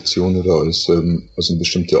Konstruktion oder als eine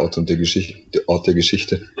bestimmte Art der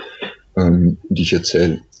Geschichte, die ich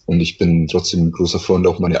erzähle. Und ich bin trotzdem ein großer Freund,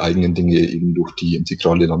 auch meine eigenen Dinge eben durch die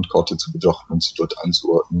integrale Landkarte zu betrachten und sie dort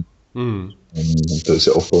einzuordnen. Und da ist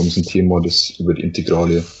ja auch bei uns ein Thema, das über die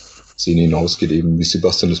integrale Szene hinausgeht, eben wie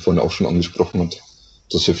Sebastian das vorhin auch schon angesprochen hat,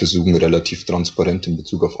 dass wir versuchen, relativ transparent in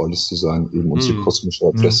Bezug auf alles zu sein. Eben unsere kosmische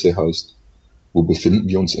Adresse heißt, wo befinden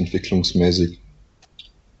wir uns entwicklungsmäßig,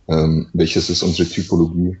 welches ist unsere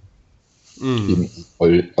Typologie. Eben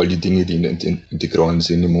all die Dinge, die in der integralen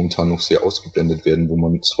Szene momentan noch sehr ausgeblendet werden, wo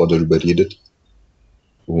man zwar darüber redet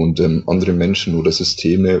und andere Menschen oder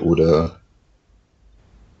Systeme oder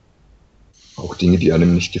auch Dinge, die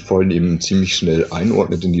einem nicht gefallen, eben ziemlich schnell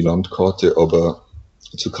einordnet in die Landkarte, aber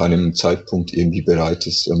zu keinem Zeitpunkt irgendwie bereit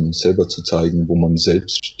ist, selber zu zeigen, wo man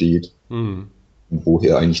selbst steht, und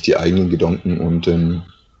woher eigentlich die eigenen Gedanken und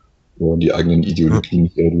die eigenen Ideologien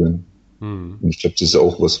herrühren. Und ich glaube, das ist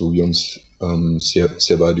auch was, wo wir uns sehr,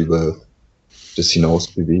 sehr weit über das hinaus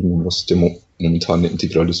bewegen, was der momentane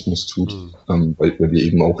Integralismus tut, weil wir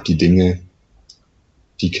eben auch die Dinge,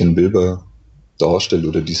 die Ken Wilber darstellt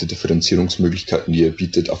oder diese Differenzierungsmöglichkeiten, die er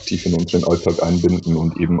bietet, aktiv in unseren Alltag einbinden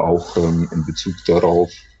und eben auch in Bezug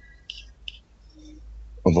darauf,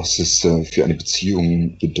 was es für eine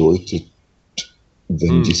Beziehung bedeutet,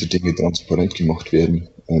 wenn diese Dinge transparent gemacht werden.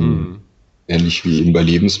 Ähnlich wie eben bei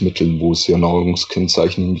Lebensmitteln, wo es ja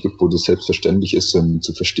Nahrungskennzeichnungen gibt, wo das selbstverständlich ist,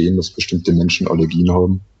 zu verstehen, dass bestimmte Menschen Allergien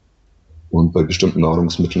haben und bei bestimmten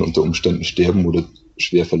Nahrungsmitteln unter Umständen sterben oder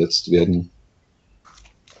schwer verletzt werden.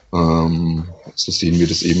 So sehen wir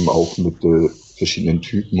das eben auch mit verschiedenen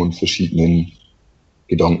Typen und verschiedenen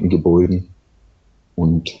Gedankengebäuden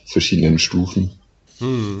und verschiedenen Stufen.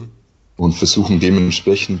 Und versuchen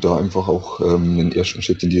dementsprechend da einfach auch einen ersten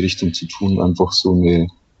Schritt in die Richtung zu tun, einfach so eine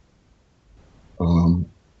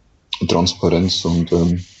Transparenz und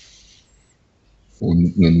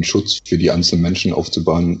einen Schutz für die einzelnen Menschen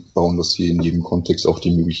aufzubauen, dass sie in jedem Kontext auch die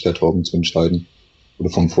Möglichkeit haben zu entscheiden oder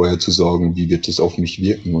von vorher zu sagen, wie wird das auf mich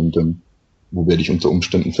wirken und wo werde ich unter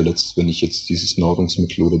Umständen verletzt, wenn ich jetzt dieses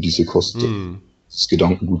Nahrungsmittel oder diese Kost, das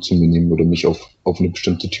Gedankengut zu mir nehme oder mich auf eine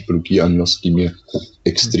bestimmte Typologie einlasse, die mir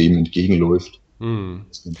extrem entgegenläuft.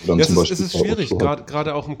 Es ist schwierig,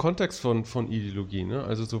 gerade auch im Kontext von Ideologie. Ne?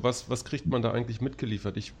 Also so was kriegt man da eigentlich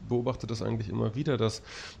mitgeliefert? Ich beobachte das eigentlich immer wieder, dass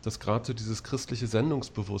gerade so dieses christliche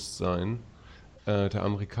Sendungsbewusstsein der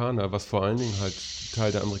Amerikaner, was vor allen Dingen halt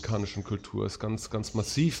Teil der amerikanischen Kultur ist, ganz, ganz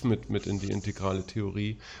massiv mit in die integrale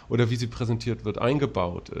Theorie oder wie sie präsentiert wird,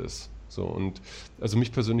 eingebaut ist. So, und also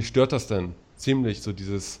mich persönlich stört das dann ziemlich, so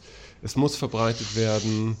dieses, es muss verbreitet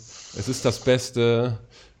werden, es ist das Beste,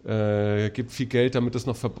 gibt viel Geld, damit es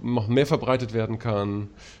noch mehr verbreitet werden kann.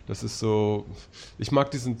 Das ist so, ich mag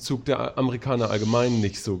diesen Zug der Amerikaner allgemein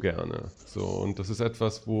nicht so gerne. So, und das ist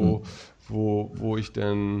etwas, wo ich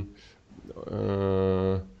dann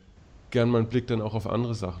gern meinen Blick dann auch auf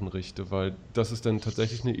andere Sachen richte, weil das ist dann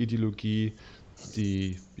tatsächlich eine Ideologie,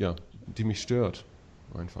 die mich stört,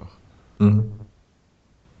 einfach.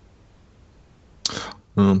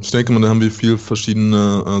 Ich denke mal, da haben wir viel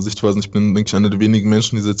verschiedene Sichtweisen. Ich bin, denke ich, einer der wenigen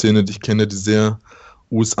Menschen in dieser Szene, die ich kenne, die sehr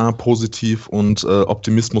USA-positiv und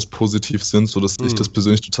Optimismus-positiv sind, sodass ich das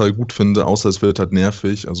persönlich total gut finde, außer es wird halt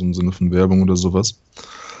nervig, also im Sinne von Werbung oder sowas.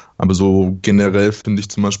 Aber so generell finde ich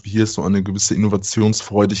zum Beispiel, hier ist so eine gewisse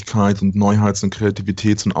Innovationsfreudigkeit und Neuheits- und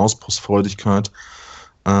Kreativitäts- und Ausbruchsfreudigkeit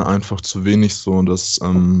einfach zu wenig so. Das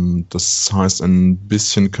heißt, ein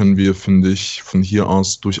bisschen können wir, finde ich, von hier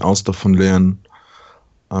aus durchaus davon lernen,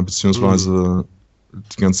 beziehungsweise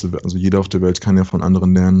also jeder auf der Welt kann ja von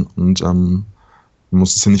anderen lernen und man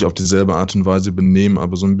muss es ja nicht auf dieselbe Art und Weise benehmen,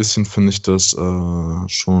 aber so ein bisschen finde ich das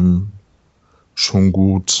schon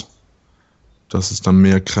gut, dass es da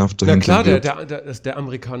mehr Kraft dahinter gibt. Ja klar, der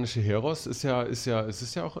amerikanische Heros ist ja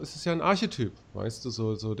ein Archetyp, weißt du,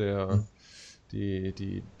 so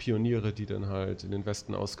die Pioniere, die dann halt in den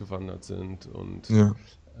Westen ausgewandert sind und Ja.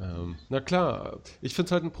 na klar, ich finde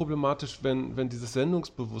es halt problematisch, wenn dieses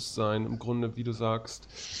Sendungsbewusstsein im Grunde, wie du sagst,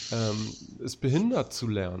 es behindert zu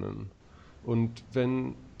lernen. Und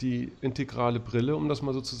wenn die integrale Brille, um das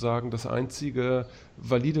mal so zu sagen, das einzige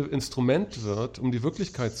valide Instrument wird, um die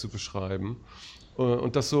Wirklichkeit zu beschreiben,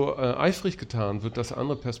 und das so eifrig getan wird, dass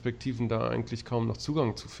andere Perspektiven da eigentlich kaum noch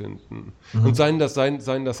Zugang zu finden. Und seien das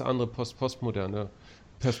andere postmoderne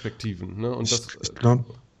Perspektiven. Ne? Und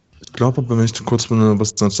Ich glaube, aber wenn ich kurz mal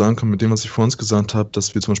was dazu sagen kann, mit dem, was ich vorhin gesagt habe,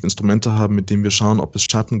 dass wir zum Beispiel Instrumente haben, mit denen wir schauen, ob es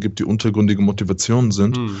Schatten gibt, die untergründige Motivationen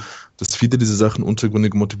sind, dass viele dieser Sachen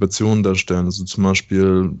untergründige Motivationen darstellen. Also zum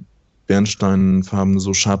Beispiel bernsteinfarbene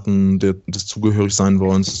so Schatten des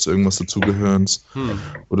Zugehörigsein-Wollens, des irgendwas dazugehörens.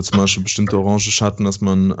 Oder zum Beispiel bestimmte orange Schatten, dass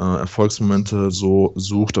man Erfolgsmomente so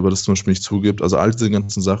sucht, aber das zum Beispiel nicht zugibt. Also all diese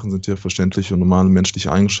ganzen Sachen sind ja verständliche und normale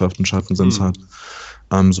menschliche Eigenschaften. Schatten sind es halt.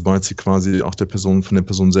 Sobald sie quasi auch von der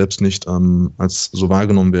Person selbst nicht als so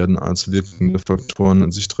wahrgenommen werden, als wirkende Faktoren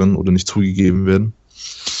in sich drin oder nicht zugegeben werden.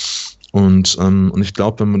 Und ich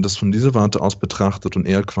glaube, wenn man das von dieser Warte aus betrachtet und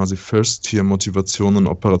eher quasi First-Tier-Motivationen,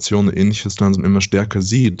 Operationen, ähnliches langsam immer stärker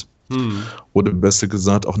sieht, oder besser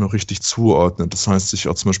gesagt auch noch richtig zuordnet. Das heißt, sich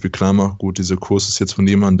auch zum Beispiel klar macht, gut, dieser Kurs ist jetzt von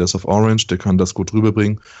jemandem, der ist auf Orange, der kann das gut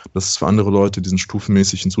rüberbringen. Das ist für andere Leute, die sind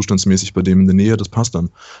stufenmäßig und zustandsmäßig bei dem in der Nähe, das passt dann.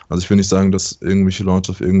 Also ich will nicht sagen, dass irgendwelche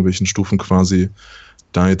Leute auf irgendwelchen Stufen quasi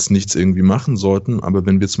da jetzt nichts irgendwie machen sollten, aber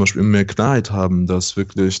wenn wir zum Beispiel immer mehr Klarheit haben, dass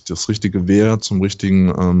wirklich das richtige Wer zur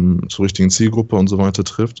richtigen Zielgruppe und so weiter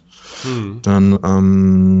trifft, dann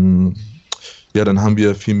haben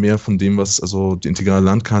wir viel mehr von dem, was also die integrale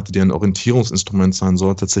Landkarte, die ein Orientierungsinstrument sein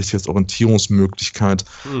soll, tatsächlich als Orientierungsmöglichkeit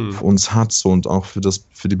für uns hat so, und auch für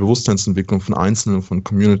die Bewusstseinsentwicklung von Einzelnen, von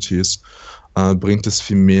Communities, bringt es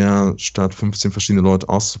viel mehr, statt 15 verschiedene Leute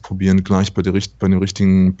auszuprobieren, gleich bei den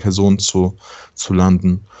richtigen Personen zu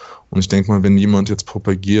landen. Und ich denke mal, wenn jemand jetzt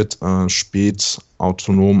propagiert, spät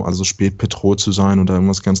autonom, also spät Petrol zu sein und da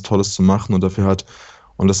irgendwas ganz Tolles zu machen und dafür hat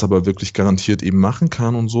und das aber wirklich garantiert eben machen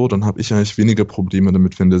kann und so, dann habe ich eigentlich weniger Probleme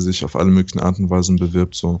damit, wenn der sich auf alle möglichen Arten und Weisen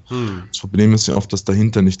bewirbt. So. Das Problem ist ja oft, dass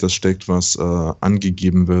dahinter nicht das steckt, was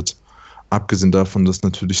angegeben wird. Abgesehen davon, dass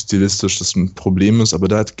natürlich stilistisch das ein Problem ist, aber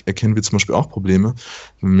da erkennen wir zum Beispiel auch Probleme,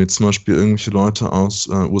 wenn jetzt zum Beispiel irgendwelche Leute aus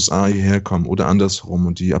USA hierher kommen oder andersrum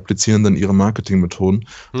und die applizieren dann ihre Marketingmethoden,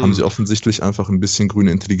 haben sie offensichtlich einfach ein bisschen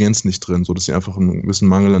grüne Intelligenz nicht drin, sodass sie einfach einen gewissen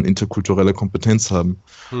Mangel an interkultureller Kompetenz haben.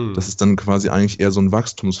 Das ist dann quasi eigentlich eher so ein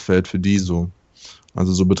Wachstumsfeld für die so.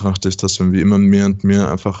 Also so betrachte ich das, wenn wir immer mehr und mehr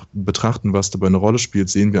einfach betrachten, was dabei eine Rolle spielt,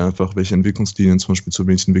 sehen wir einfach, welche Entwicklungslinien zum Beispiel zu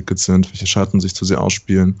wenig entwickelt sind, welche Schatten sich zu sehr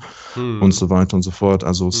ausspielen und so weiter und so fort.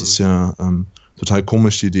 Also es ist ja total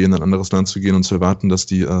komisch, die Idee, in ein anderes Land zu gehen und zu erwarten, dass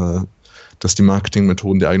die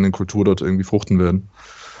Marketingmethoden der eigenen Kultur dort irgendwie fruchten werden.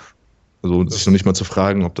 Also sich noch nicht mal zu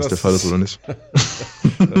fragen, ob das der Fall ist oder nicht.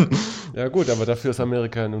 Ja gut, aber dafür ist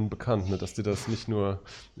Amerika ja nun bekannt, ne, dass die das nicht nur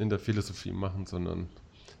in der Philosophie machen, sondern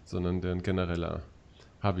deren genereller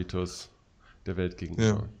Habitus der Welt gegenüber.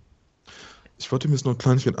 Ja. Ich wollte mir jetzt noch ein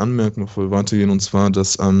kleines anmerken, bevor wir weitergehen, und zwar,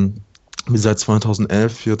 dass wir seit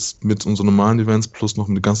 2011 jetzt mit unseren normalen Events plus noch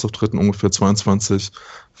mit Gastauftritten ungefähr 22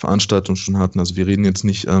 Veranstaltungen schon hatten. Also wir reden jetzt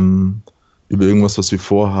nicht über irgendwas, was wir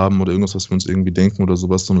vorhaben oder irgendwas, was wir uns irgendwie denken oder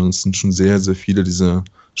sowas, sondern es sind schon sehr, sehr viele dieser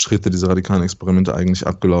Schritte, diese radikalen Experimente eigentlich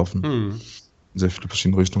abgelaufen. Sehr viele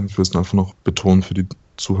verschiedene Richtungen. Ich will es einfach noch betonen für die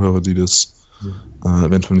Zuhörer, die das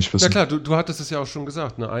eventuell nicht wissen. Ja klar, du hattest es ja auch schon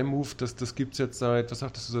gesagt, ne? iMove, das gibt es jetzt seit, was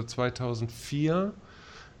sagtest du, seit 2004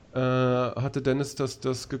 hatte Dennis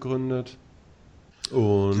das gegründet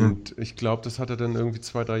und ich glaube, das hat er dann irgendwie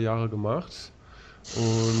 2-3 Jahre gemacht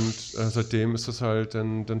und seitdem ist das halt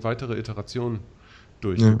dann weitere Iterationen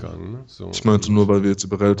durchgegangen. Ne? So. Ich meinte nur, weil wir jetzt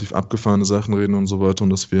über relativ abgefahrene Sachen reden und so weiter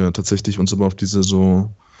und dass wir tatsächlich uns aber auf diese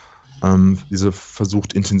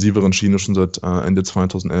versucht intensiveren Schiene schon seit Ende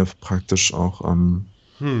 2011 praktisch auch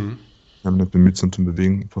bemüht sind und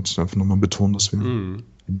bewegen. Ich wollte einfach nochmal betonen, dass wir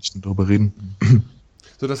nicht nur darüber reden.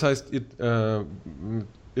 So, das heißt, ihr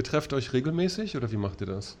trefft euch regelmäßig oder wie macht ihr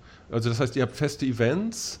das? Also das heißt, ihr habt feste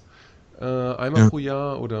Events Einmal Ja. pro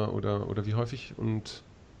Jahr oder wie häufig? Und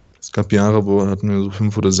Es gab Jahre, wo hatten wir so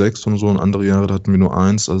 5 oder 6 und so, und andere Jahre, da hatten wir nur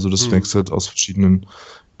 1. Also das wechselt aus verschiedenen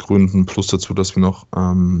Gründen. Plus dazu, dass wir noch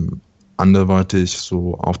anderweitig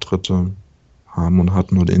so Auftritte haben und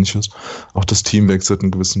hatten oder ähnliches. Auch das Team wechselt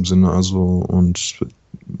in gewissem Sinne, also, und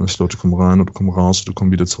manche Leute kommen rein oder kommen raus oder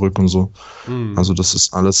kommen wieder zurück und so. Also das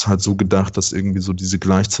ist alles halt so gedacht, dass irgendwie so diese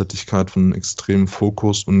Gleichzeitigkeit von extremem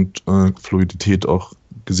Fokus und Fluidität auch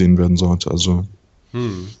gesehen werden sollte. Also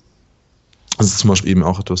das ist zum Beispiel eben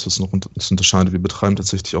auch etwas, was noch uns unterscheidet. Wir betreiben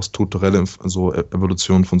tatsächlich auch strukturelle, also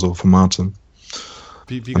Evolution von unserer Formate.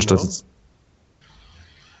 wie Anstatt genau? jetzt,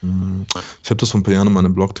 ich habe das vor ein paar Jahren in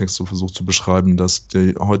meinem Blogtext so versucht zu beschreiben, dass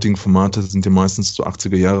die heutigen Formate sind ja meistens so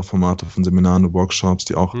 80er-Jahre-Formate von Seminaren und Workshops,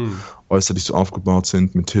 die auch äußerlich so aufgebaut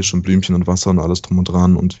sind mit Tisch und Blümchen und Wasser und alles drum und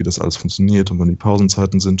dran und wie das alles funktioniert und wann die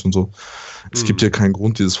Pausenzeiten sind und so. Es gibt ja keinen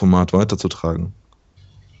Grund, dieses Format weiterzutragen.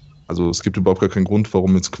 Also es gibt überhaupt gar keinen Grund,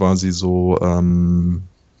 warum jetzt quasi so,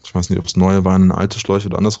 ich weiß nicht, ob es neue Weine in alte Schläuche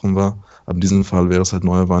oder andersrum war, aber in diesem Fall wäre es halt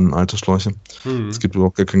neue Weine in alte Schläuche. Es gibt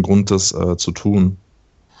überhaupt gar keinen Grund, das zu tun.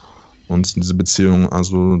 Und in diese Beziehung,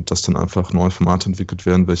 also dass dann einfach neue Formate entwickelt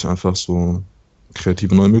werden, welche einfach so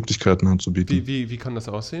kreative neue Möglichkeiten haben zu bieten. Wie kann das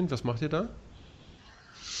aussehen? Was macht ihr da?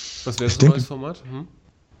 Was wäre Ich so ein denke- neues Format?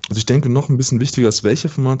 Also ich denke, noch ein bisschen wichtiger ist, welche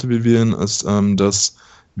Formate wir wählen, ist, dass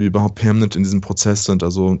wir überhaupt permanent in diesem Prozess sind.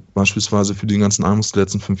 Also beispielsweise für die ganzen Albums der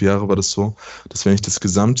letzten 5 Jahre war das so, dass wir eigentlich das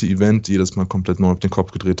gesamte Event jedes Mal komplett neu auf den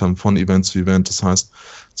Kopf gedreht haben, von Event zu Event. Das heißt,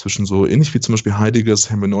 zwischen so ähnlich wie zum Beispiel Heideggers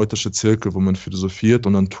hermeneutische Zirkel, wo man philosophiert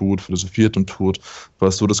und dann tut, philosophiert und tut, war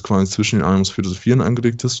es so, dass quasi zwischen den Albums Philosophieren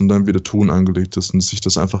angelegt ist und dann wieder Tun angelegt ist und sich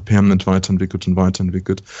das einfach permanent weiterentwickelt und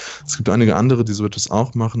weiterentwickelt. Es gibt einige andere, die so etwas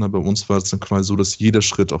auch machen, aber bei uns war es dann quasi so, dass jeder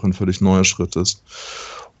Schritt auch ein völlig neuer Schritt ist.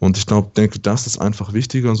 Und ich denke, das ist einfach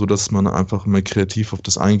wichtiger, so dass man einfach mehr kreativ auf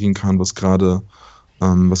das eingehen kann, was gerade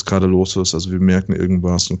los ist. Also wir merken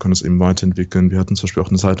irgendwas und können es eben weiterentwickeln. Wir hatten zum Beispiel auch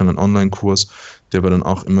eine Zeit lang einen Online-Kurs, der war dann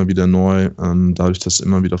auch immer wieder neu, dadurch, dass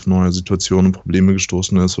immer wieder auf neue Situationen und Probleme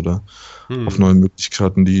gestoßen ist oder auf neue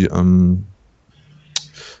Möglichkeiten, die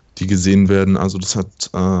gesehen werden. Also es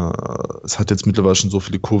hat jetzt mittlerweile schon so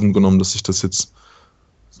viele Kurven genommen, dass ich das jetzt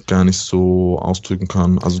gar nicht so ausdrücken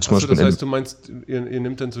kann. Also zum Achso, Beispiel das heißt, du meinst, ihr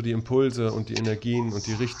nehmt dann so die Impulse und die Energien und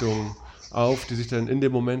die Richtungen auf, die sich dann in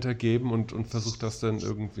dem Moment ergeben und versucht das dann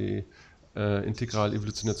irgendwie integral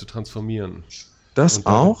evolutionär zu transformieren. das und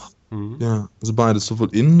dann- auch, ja, also beides, sowohl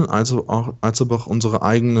innen als aber auch unsere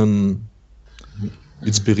eigenen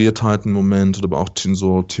Inspiriertheiten im Moment oder aber auch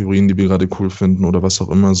so Theorien, die wir gerade cool finden oder was auch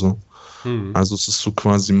immer so. Also es ist so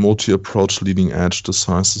quasi Multi-Approach Leading Edge, das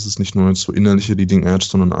heißt, es ist nicht nur jetzt so innerliche Leading Edge,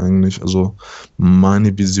 sondern eigentlich, also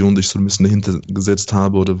meine Vision, die ich so ein bisschen dahinter gesetzt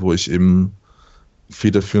habe oder wo ich eben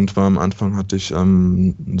federführend war am Anfang, hatte ich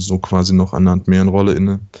so quasi noch eine Art Rolle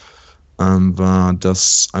inne, war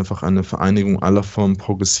das einfach eine Vereinigung aller Formen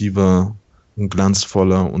progressiver und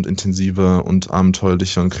glanzvoller und intensiver und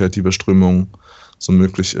abenteuerlicher und kreativer Strömungen so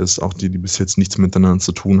möglich ist, auch die bis jetzt nichts miteinander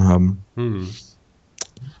zu tun haben.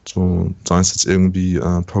 So, sei es jetzt irgendwie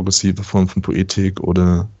progressive Formen von Poetik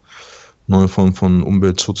oder neue Formen von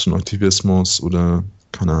Umweltschutz und Aktivismus oder,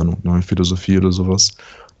 keine Ahnung, neue Philosophie oder sowas.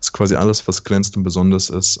 Das ist quasi alles, was glänzt und besonders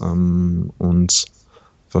ist und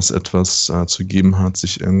was etwas zu geben hat,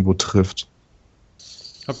 sich irgendwo trifft.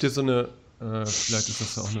 Habt ihr so eine, vielleicht ist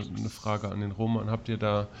das auch eine Frage an den Roman, habt ihr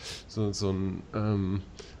da so ein,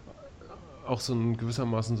 auch so ein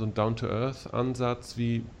gewissermaßen so ein Down-to-Earth-Ansatz,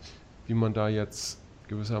 wie man da jetzt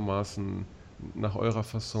gewissermaßen nach eurer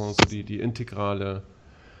Fasson so die integrale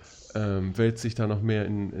Welt sich da noch mehr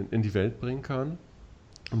in die Welt bringen kann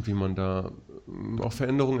und wie man da auch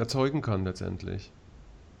Veränderungen erzeugen kann letztendlich?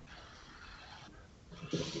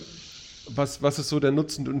 Was ist so der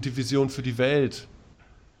Nutzen und die Vision für die Welt?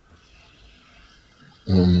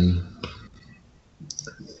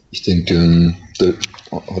 Ich denke, da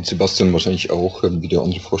hat Sebastian wahrscheinlich auch wieder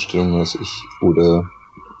andere Vorstellungen als ich oder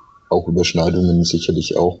auch Überschneidungen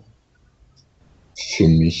sicherlich auch. Für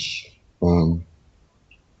mich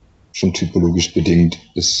schon typologisch bedingt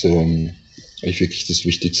ist eigentlich wirklich das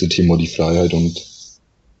wichtigste Thema die Freiheit und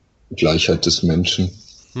Gleichheit des Menschen.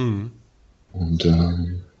 Und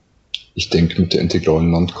ich denke, mit der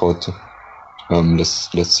integralen Landkarte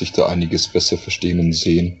lässt sich da einiges besser verstehen und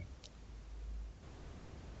sehen.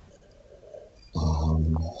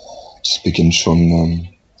 Das beginnt schon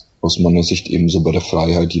aus meiner Sicht ebenso bei der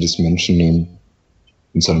Freiheit jedes Menschen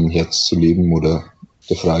in seinem Herz zu leben oder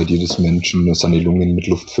der Freiheit jedes Menschen seine Lungen mit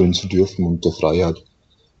Luft füllen zu dürfen und der Freiheit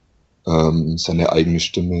seine eigene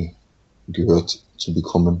Stimme gehört zu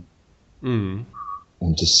bekommen.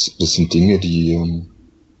 Und das sind Dinge, die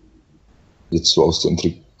jetzt so aus der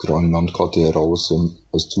integralen Landkarte heraus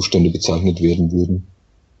als Zustände bezeichnet werden würden.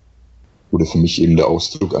 Oder für mich eben der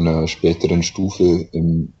Ausdruck einer späteren Stufe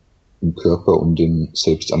im Körper und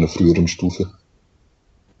selbst einer früheren Stufe.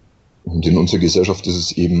 Und in unserer Gesellschaft ist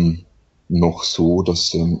es eben noch so,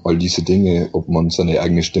 dass all diese Dinge, ob man seine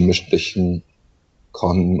eigene Stimme sprechen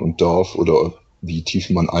kann und darf oder wie tief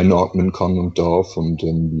man einatmen kann und darf und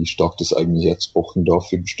wie stark das eigene Herz pochen darf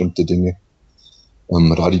für bestimmte Dinge,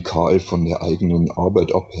 radikal von der eigenen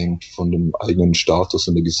Arbeit abhängt, von dem eigenen Status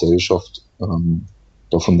in der Gesellschaft,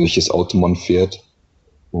 davon, welches Auto man fährt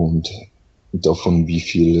und davon, wie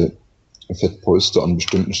viele Fettpolster an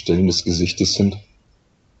bestimmten Stellen des Gesichtes sind.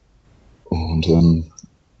 Und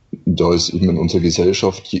da ist eben in unserer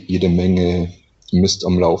Gesellschaft jede Menge Mist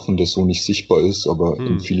am Laufen, der so nicht sichtbar ist, aber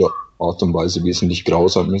in vieler Art und Weise wesentlich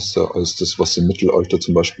grausam ist, als das, was im Mittelalter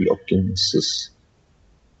zum Beispiel abging. Es ist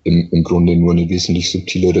im Grunde nur eine wesentlich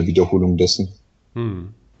subtilere Wiederholung dessen.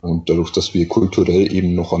 Und dadurch, dass wir kulturell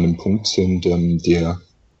eben noch an einem Punkt sind, der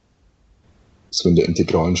so in der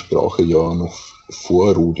integralen Sprache ja noch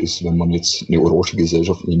Vorrot ist, wenn man jetzt eine orange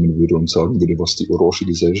Gesellschaft nehmen würde und sagen würde, was die orange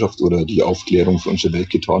Gesellschaft oder die Aufklärung für unsere Welt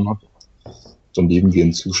getan hat, dann leben wir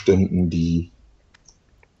in Zuständen, die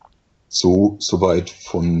so weit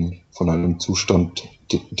von einem Zustand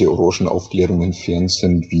der orangen Aufklärung entfernt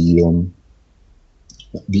sind, wie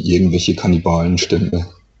irgendwelche Kannibalenstämme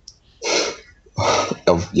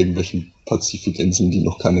auf irgendwelchen Pazifikinseln, die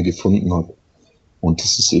noch keiner gefunden hat. Und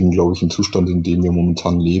das ist eben, glaube ich, ein Zustand, in dem wir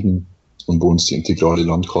momentan leben und wo uns die integrale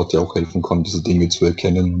Landkarte auch helfen kann, diese Dinge zu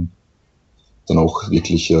erkennen und dann auch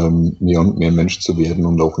wirklich mehr und mehr Mensch zu werden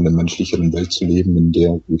und auch in der menschlicheren Welt zu leben, in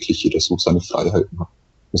der wirklich jeder so seine Freiheiten hat.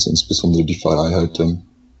 Also insbesondere die Freiheit,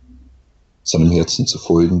 seinem Herzen zu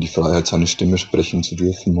folgen, die Freiheit, seine Stimme sprechen zu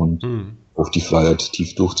dürfen und auch die Freiheit,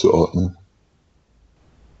 tief durchzuatmen.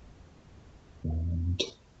 Und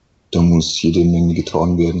da muss jede Menge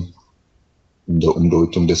getan werden in der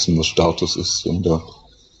Umdeutung dessen, was Status ist, in der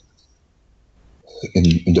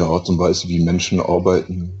Art und Weise, wie Menschen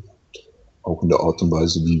arbeiten, auch in der Art und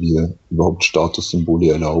Weise, wie wir überhaupt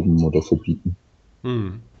Statussymbole erlauben oder verbieten.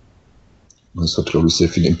 Das hat, glaube ich, sehr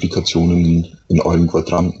viele Implikationen in allen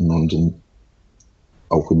Quadranten und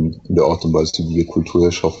auch in der Art und Weise, wie wir Kultur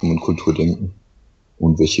erschaffen und Kultur denken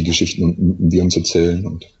und welche Geschichten und Mythen wir uns erzählen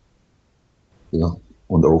und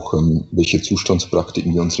auch welche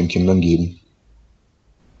Zustandspraktiken wir unseren Kindern geben.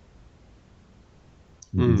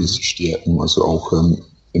 Wie wir sie stärken, also auch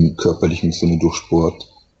im körperlichen Sinne durch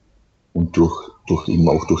Sport und durch eben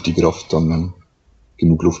auch durch die Kraft, dann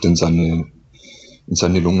genug Luft in seine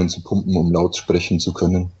Lungen zu pumpen, um laut sprechen zu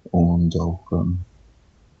können und auch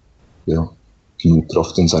genug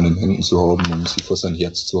Kraft in seinen Händen zu haben, um sie vor sein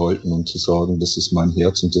Herz zu halten und zu sagen, das ist mein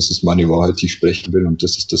Herz und das ist meine Wahrheit, die ich sprechen will und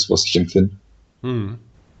das ist das, was ich empfinde.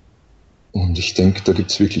 Und ich denke, da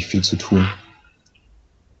gibt es wirklich viel zu tun.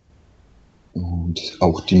 Und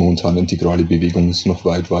auch die momentane integrale Bewegung ist noch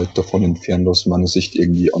weit davon entfernt, aus meiner Sicht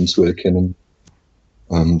irgendwie anzuerkennen,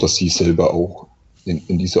 dass sie selber auch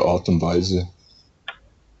in dieser Art und Weise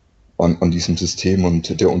an diesem System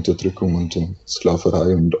und der Unterdrückung und der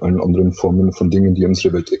Sklaverei und allen anderen Formen von Dingen, die in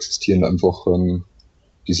unserer Welt existieren, einfach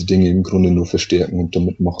diese Dinge im Grunde nur verstärken und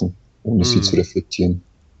damit machen, ohne sie zu reflektieren.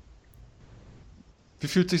 Wie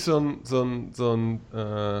fühlt sich so ein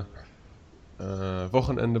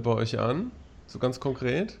Wochenende bei euch an? So ganz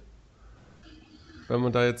konkret? Wenn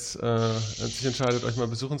man da jetzt sich entscheidet, euch mal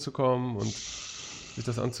besuchen zu kommen und sich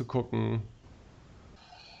das anzugucken.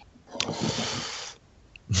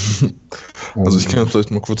 Also ich kann ja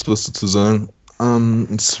vielleicht mal kurz was dazu sagen.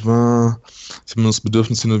 Und zwar, ich habe immer das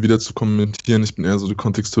Bedürfnis, hin und wieder zu kommentieren. Ich bin eher so der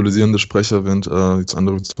kontextualisierende Sprecher, während jetzt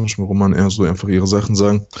andere, zum Beispiel Roman, eher so einfach ihre Sachen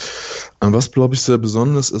sagen. Was, glaube ich, sehr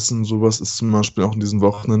besonders ist und sowas ist zum Beispiel auch in diesem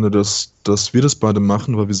Wochenende, dass wir das beide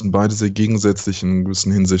machen, weil wir sind beide sehr gegensätzlich in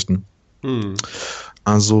gewissen Hinsichten.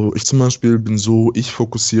 Also ich zum Beispiel bin so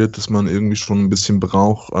ich-fokussiert, dass man irgendwie schon ein bisschen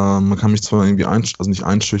braucht. Man kann mich zwar irgendwie nicht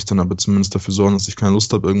einschüchtern, aber zumindest dafür sorgen, dass ich keine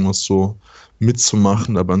Lust habe, irgendwas so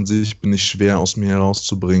mitzumachen, aber an sich bin ich schwer aus mir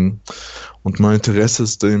herauszubringen. Und mein Interesse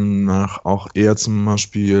ist demnach auch eher zum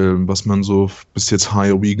Beispiel, was man so bis jetzt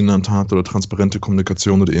HIOI genannt hat oder transparente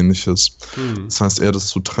Kommunikation oder ähnliches. Das heißt eher das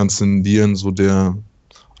zu transzendieren, so der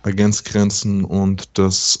Agenzgrenzen und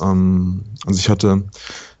das, also ich hatte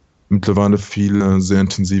mittlerweile viele sehr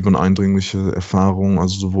intensive und eindringliche Erfahrungen,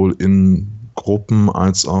 also sowohl in Gruppen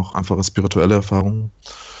als auch einfache spirituelle Erfahrungen,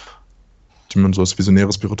 die man so als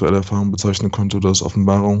visionäre spirituelle Erfahrung bezeichnen könnte oder als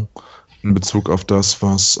Offenbarung in Bezug auf das,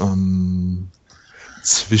 was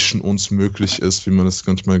zwischen uns möglich ist, wie man das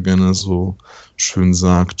manchmal gerne so schön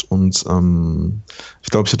sagt. Und ich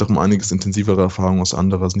glaube, ich hatte auch um einiges intensivere Erfahrungen aus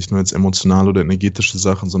anderer, also nicht nur jetzt emotionale oder energetische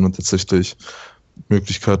Sachen, sondern tatsächlich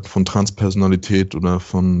Möglichkeiten von Transpersonalität oder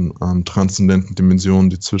von transzendenten Dimensionen,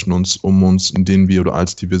 die zwischen uns, um uns, in denen wir oder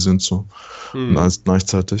als die wir sind, so und alles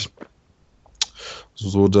gleichzeitig.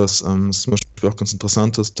 So dass es zum Beispiel auch ganz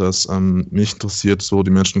interessant ist, dass mich interessiert, so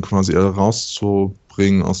die Menschen quasi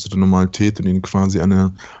rauszubringen aus der Normalität und ihnen quasi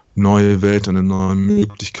eine neue Welt, eine neue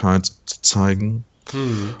Möglichkeit zu zeigen.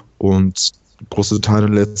 Und große Teile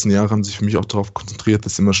der letzten Jahre haben sich für mich auch darauf konzentriert,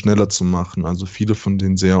 das immer schneller zu machen. Also viele von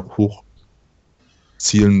den sehr hoch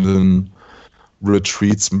zielenden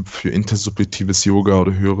Retreats für intersubjektives Yoga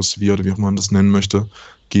oder höheres Wir oder wie auch man das nennen möchte,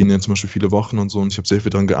 gehen ja zum Beispiel viele Wochen und so, und ich habe sehr viel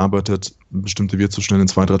daran gearbeitet, bestimmte Wir-Zustände in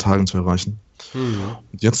 2-3 Tagen zu erreichen. Und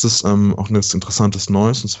jetzt ist auch nichts Interessantes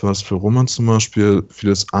Neues, und zwar ist für Roman zum Beispiel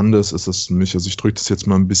vieles anders ist es für mich, also ich drücke das jetzt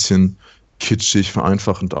mal ein bisschen kitschig,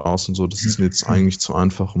 vereinfachend aus und so, das ist mir jetzt eigentlich zu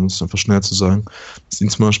einfach, um es einfach schnell zu sagen. Dass ihn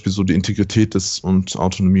zum Beispiel so die Integrität und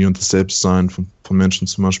Autonomie und das Selbstsein von Menschen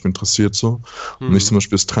zum Beispiel interessiert so. Und nicht zum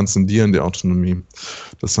Beispiel das Transzendieren der Autonomie.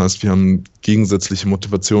 Das heißt, wir haben gegensätzliche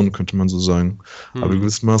Motivationen, könnte man so sagen. Aber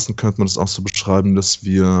gewissermaßen könnte man das auch so beschreiben, dass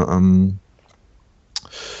wir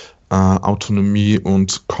Autonomie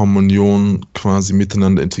und Kommunion quasi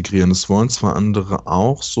miteinander integrieren. Das wollen zwar andere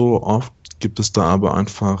auch so, oft gibt es da aber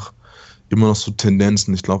einfach immer noch so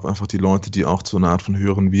Tendenzen. Ich glaube einfach, die Leute, die auch zu einer Art von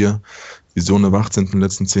höheren Vision erwacht sind in den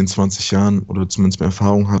letzten 10, 20 Jahren oder zumindest mehr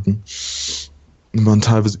Erfahrung hatten, waren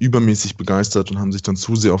teilweise übermäßig begeistert und haben sich dann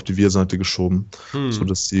zu sehr auf die Wir-Seite geschoben,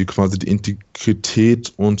 sodass sie quasi die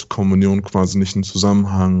Integrität und Kommunion quasi nicht in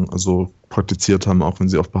Zusammenhang praktiziert haben, auch wenn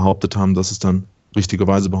sie oft behauptet haben, dass es dann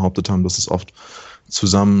richtigerweise behauptet haben, dass es oft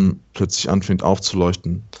zusammen plötzlich anfängt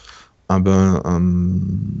aufzuleuchten. Aber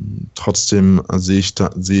trotzdem sehe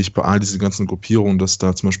ich bei all diesen ganzen Gruppierungen, dass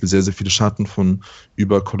da zum Beispiel sehr, sehr viele Schatten von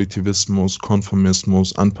Überkollektivismus,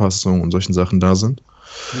 Konformismus, Anpassung und solchen Sachen da sind.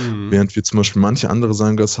 Während wir zum Beispiel manche andere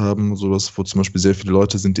Sanghas haben, sowas, wo zum Beispiel sehr viele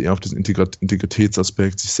Leute sind, die eher auf diesen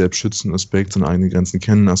Integritätsaspekt, sich selbst schützen Aspekt, seine eigenen Grenzen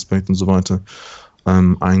kennen Aspekt und so weiter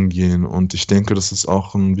eingehen. Und ich denke, dass es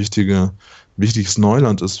auch ein wichtiges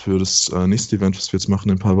Neuland ist für das nächste Event, was wir jetzt machen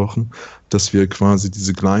in ein paar Wochen, dass wir quasi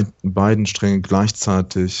diese beiden Stränge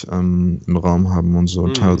gleichzeitig im Raum haben und so,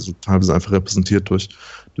 teilweise einfach repräsentiert durch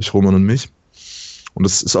Roman und mich. Und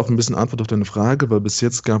das ist auch ein bisschen Antwort auf deine Frage, weil bis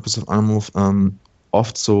jetzt gab es auf einmal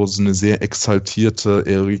oft so eine sehr exaltierte,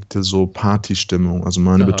 erregte so Partystimmung. Also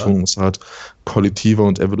meine Betonung ist halt kollektiver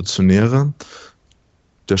und evolutionärer.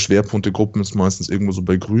 Der Schwerpunkt der Gruppen ist meistens irgendwo so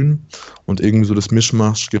bei Grün, und irgendwie so das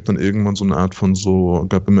Mischmasch gibt dann irgendwann so eine Art von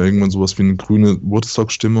gab immer irgendwann sowas wie eine grüne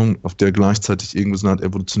Woodstock-Stimmung, auf der gleichzeitig irgendwie so eine Art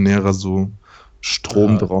evolutionärer so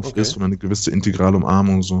Strom drauf ist und eine gewisse integrale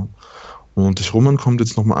Umarmung so. Und durch Roman kommt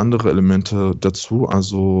jetzt nochmal andere Elemente dazu,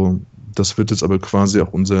 also das wird jetzt aber quasi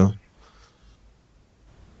auch unser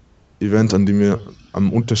Event, an dem wir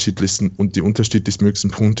am unterschiedlichsten und die unterschiedlichsten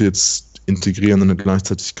möglichen Punkte jetzt integrieren und eine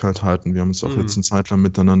Gleichzeitigkeit halten. Wir haben uns auch jetzt eine Zeit lang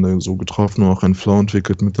miteinander so getroffen, auch einen Flow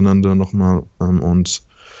entwickelt miteinander nochmal und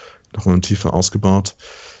nochmal tiefer ausgebaut.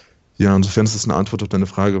 Ja, insofern ist es eine Antwort auf deine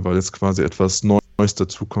Frage, weil jetzt quasi etwas Neues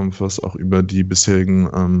dazukommt, was auch über die bisherigen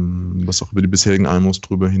Almos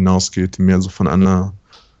drüber hinausgeht, die mehr so von einer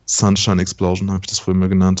Sunshine Explosion, habe ich das früher mal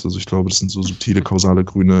genannt. Also ich glaube, das sind so subtile, kausale,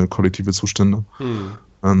 grüne, kollektive Zustände,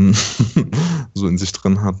 so in sich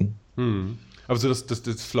drin hatten. Aber so das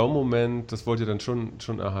Flow-Moment, das wollt ihr dann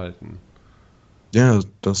schon erhalten? Ja,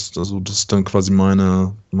 das ist dann quasi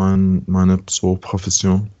meine so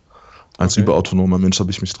Profession. Als überautonomer Mensch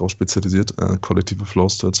habe ich mich darauf spezialisiert, kollektive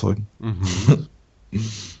Flows zu erzeugen.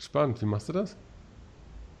 Spannend, wie machst du das?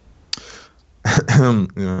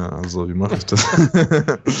 Ja, also wie mache ich das?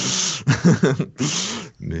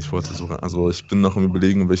 Nee, ich bin noch im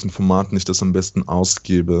Überlegen, in welchen Formaten ich das am besten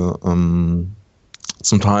ausgebe.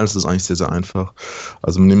 Zum Teil ist es eigentlich sehr, sehr einfach.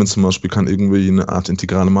 Also man nehmen zum Beispiel, kann irgendwie eine Art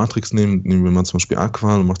integrale Matrix nehmen wir mal zum Beispiel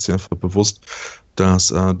Aqua und macht sich einfach bewusst,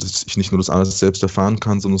 dass ich nicht nur das alles selbst erfahren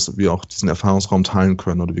kann, sondern dass wir auch diesen Erfahrungsraum teilen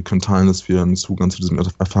können, oder wir können teilen, dass wir einen Zugang zu diesem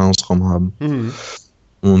Erfahrungsraum haben.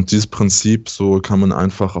 Und dieses Prinzip, so kann man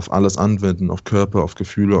einfach auf alles anwenden, auf Körper, auf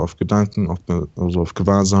Gefühle, auf Gedanken, auf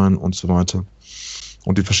Gewahrsein und so weiter.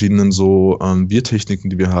 Und die verschiedenen so Wir-Techniken,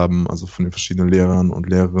 die wir haben, also von den verschiedenen Lehrern und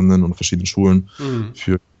Lehrerinnen und verschiedenen Schulen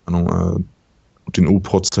für den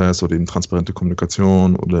U-Prozess oder eben transparente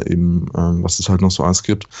Kommunikation oder eben was es halt noch so alles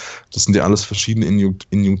gibt. Das sind ja alles verschiedene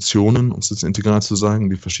Injektionen, um es jetzt integral zu sagen,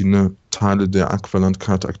 die verschiedene Teile der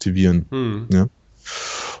Aqualandkarte aktivieren. Ja?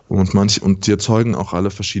 Und die erzeugen auch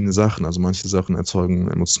alle verschiedene Sachen. Also manche Sachen erzeugen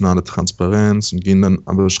emotionale Transparenz und gehen dann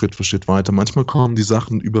aber Schritt für Schritt weiter. Manchmal kommen die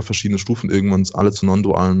Sachen über verschiedene Stufen irgendwann alle zu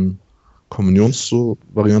non-dualen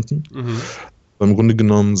Kommunionsvarianten. Im Grunde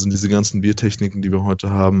genommen sind diese ganzen Biertechniken, die wir heute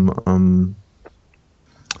haben,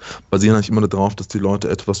 basieren eigentlich immer darauf, dass die Leute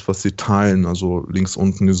etwas, was sie teilen, also links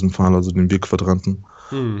unten in diesem Fall, also den Bierquadranten,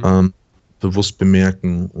 bewusst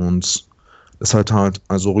bemerken und es halt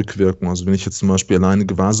also rückwirken. Also wenn ich jetzt zum Beispiel alleine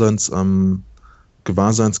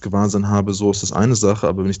Gewahrseinsgewahrsein habe, so ist das eine Sache,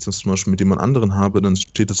 aber wenn ich das zum Beispiel mit jemand anderen habe, dann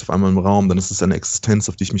steht das auf einmal im Raum, dann ist es eine Existenz,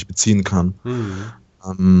 auf die ich mich beziehen kann.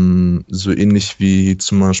 So ähnlich wie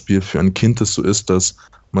zum Beispiel für ein Kind es so ist, dass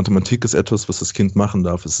Mathematik ist etwas, was das Kind machen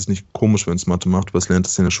darf. Es ist nicht komisch, wenn es Mathe macht, weil es lernt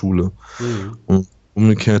es in der Schule. Und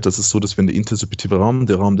umgekehrt, das ist so, dass wenn der intersubjektive Raum,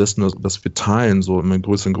 der Raum dessen, was wir teilen, so immer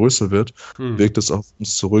größer und größer wird, wirkt es auf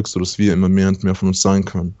uns zurück, sodass wir immer mehr und mehr von uns sein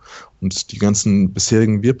können. Und die ganzen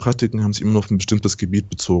bisherigen Wir-Praktiken haben sich immer nur auf ein bestimmtes Gebiet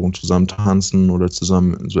bezogen. Zusammen tanzen oder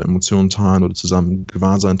zusammen so Emotionen teilen oder zusammen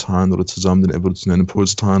Gewahrsein teilen oder zusammen den evolutionären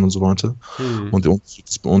Impuls teilen und so weiter. Und der Unterschied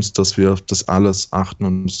ist bei uns, dass wir auf das alles achten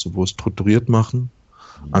und es sowohl strukturiert machen,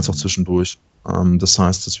 als auch zwischendurch. Das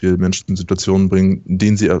heißt, dass wir Menschen in Situationen bringen, in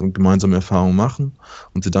denen sie gemeinsame Erfahrungen machen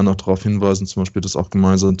und sie dann auch darauf hinweisen, zum Beispiel das auch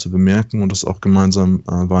gemeinsam zu bemerken und das auch gemeinsam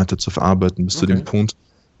weiter zu verarbeiten, bis zu dem Punkt,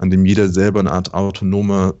 an dem jeder selber eine Art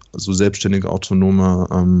autonomer, so selbstständiger, autonomer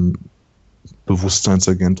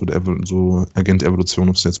Bewusstseinsagent oder so Agent Evolution,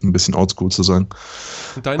 um es jetzt ein bisschen oldschool zu sein.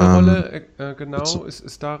 Und deine Rolle genau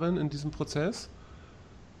ist darin, in diesem Prozess?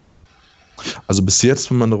 Also bis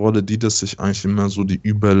jetzt war meine Rolle die, dass ich eigentlich immer so die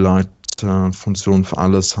Überleiterfunktion für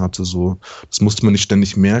alles hatte. So, das musste man nicht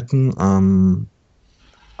ständig merken,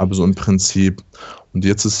 aber so im Prinzip. Und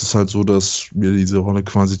jetzt ist es halt so, dass wir diese Rolle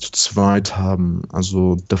quasi zu zweit haben.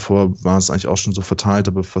 Also davor war es eigentlich auch schon so verteilt,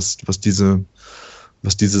 aber was diese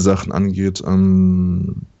Sachen angeht,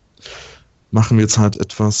 machen wir jetzt halt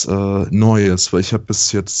etwas Neues, weil ich habe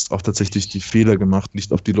bis jetzt auch tatsächlich die Fehler gemacht,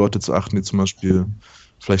 nicht auf die Leute zu achten, die zum Beispiel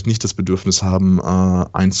vielleicht nicht das Bedürfnis haben,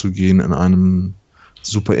 einzugehen in einem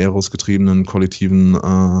super Eros getriebenen kollektiven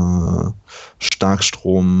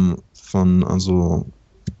Starkstrom von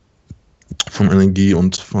Energie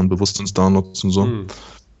und von Bewusstseinsdownloads und so.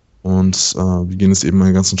 Und wir gehen jetzt eben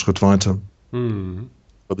einen ganzen Schritt weiter.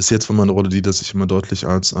 Aber bis jetzt war meine Rolle die, dass ich immer deutlich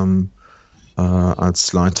als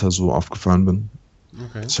Leiter so aufgefallen bin.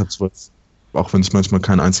 Ich habe so jetzt, auch wenn ich manchmal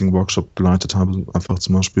keinen einzigen Workshop geleitet habe, einfach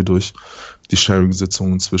zum Beispiel durch die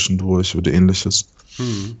Sharing-Sitzungen zwischendurch oder ähnliches.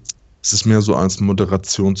 Es ist mehr so als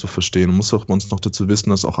Moderation zu verstehen. Man muss auch bei uns noch dazu wissen,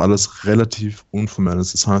 dass auch alles relativ unformell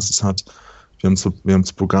ist. Das heißt, wir haben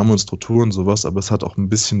Programme und Strukturen und sowas, aber es hat auch ein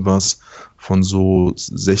bisschen was von so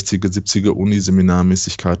 60er, 70er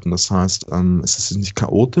Uni-Seminarmäßigkeiten. Das heißt, es ist nicht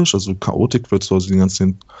chaotisch, also Chaotik wird so, also die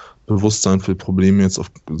ganzen Bewusstsein für Probleme jetzt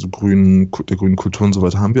auf so der grünen Kultur und so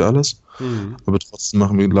weiter haben wir alles. Aber trotzdem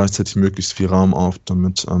machen wir gleichzeitig möglichst viel Raum auf,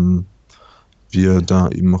 damit wir da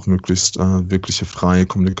eben auch möglichst wirkliche freie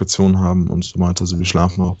Kommunikation haben und so weiter. Also wir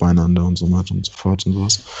schlafen auch beieinander und so weiter und so fort und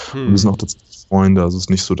sowas. Und wir sind auch tatsächlich Freunde. Also es ist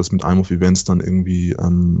nicht so, dass mit einem auf Events dann irgendwie,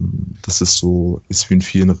 das ist wie in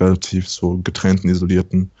vielen relativ so getrennten,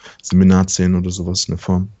 isolierten Seminarszenen oder sowas in der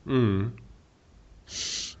Form.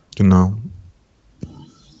 Genau.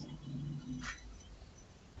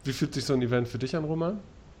 Wie fühlt sich so ein Event für dich an, Roman?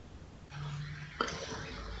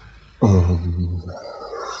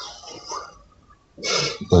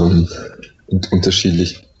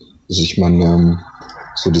 Unterschiedlich. Also ich meine,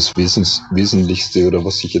 so das Wesentlichste oder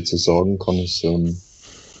was ich jetzt so sagen kann, ist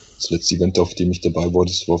das letzte Event, auf dem ich dabei war,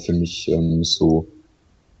 das war für mich so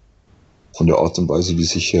von der Art und Weise, wie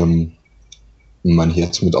sich mein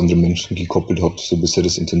Herz mit anderen Menschen gekoppelt hat, so bisher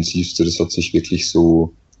das Intensivste. Das hat sich wirklich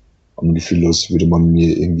so angefühlt, als würde man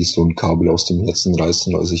mir irgendwie so ein Kabel aus dem Herzen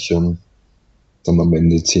reißen, als ich dann am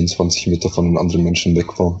Ende 10, 20 Meter von den anderen Menschen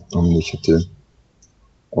weg war. Und ich hatte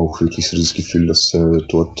auch wirklich so das Gefühl, dass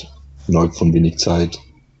dort innerhalb von wenig Zeit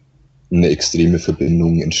eine extreme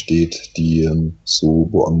Verbindung entsteht, die so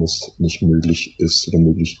woanders nicht möglich ist oder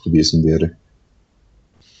möglich gewesen wäre.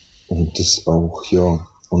 Und das auch, ja,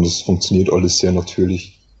 und es funktioniert alles sehr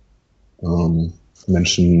natürlich.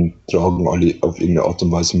 Menschen tragen alle auf irgendeine Art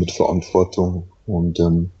und Weise mit Verantwortung und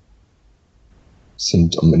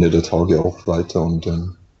sind am Ende der Tage auch weiter und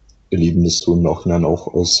erleben das so im Nachhinein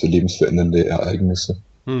auch als lebensverändernde Ereignisse.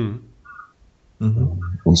 Und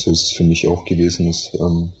so ist es für mich auch gewesen, dass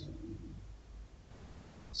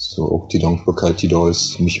so auch die Dankbarkeit, die da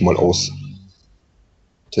ist, mich mal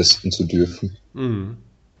austesten zu dürfen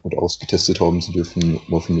oder ausgetestet haben zu dürfen,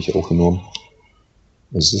 war für mich auch enorm.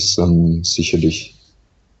 Es ist sicherlich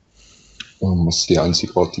was sehr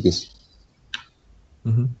Einzigartiges.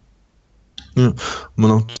 Mhm. Ja, um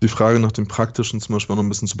noch die Frage nach dem Praktischen zum Beispiel auch noch ein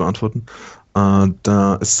bisschen zu beantworten.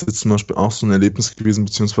 Da ist jetzt zum Beispiel auch so ein Erlebnis gewesen,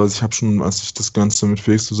 beziehungsweise ich habe schon, als ich das Ganze mit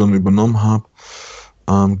Felix zusammen übernommen habe,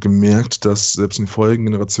 gemerkt, dass selbst in den vorherigen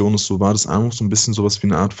Generationen es so war, dass einfach so ein bisschen sowas wie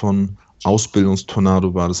eine Art von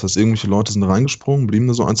Ausbildungstornado war. Das heißt, irgendwelche Leute sind da reingesprungen, blieben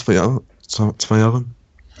da so 2 Jahre.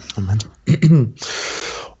 Moment.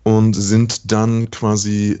 Und sind dann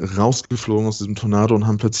quasi rausgeflogen aus diesem Tornado und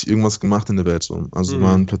haben plötzlich irgendwas gemacht in der Welt. So. Also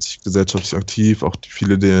waren plötzlich gesellschaftlich aktiv. Auch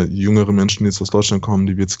viele der jüngeren Menschen, die jetzt aus Deutschland kommen,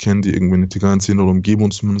 die wir jetzt kennen, die irgendwie in integralen Szenen oder Umgebung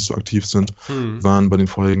zumindest so aktiv sind, waren bei den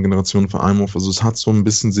vorherigen Generationen von IMOF. Also es hat so ein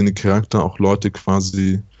bisschen Sinn, Charakter, auch Leute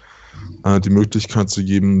quasi die Möglichkeit zu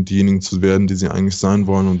geben, diejenigen zu werden, die sie eigentlich sein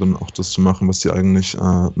wollen und dann auch das zu machen, was sie eigentlich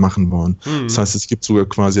machen wollen. Das heißt, es gibt sogar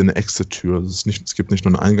quasi eine Exit-Tür. Es gibt nicht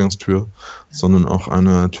nur eine Eingangstür, sondern auch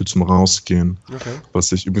eine Tür zum Rausgehen. Okay.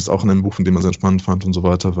 Was ich übrigens auch in einem Buch, in dem man sehr spannend fand und so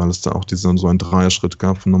weiter, weil es da auch so einen Dreierschritt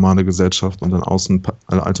gab von normaler Gesellschaft und dann außen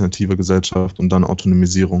alternative Gesellschaft und dann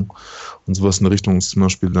Autonomisierung. Und sowas in der Richtung ist zum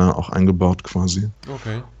Beispiel da auch eingebaut quasi.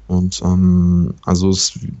 Okay. Und also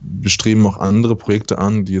wir streben auch andere Projekte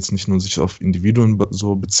an, die jetzt nicht nur sich auf Individuen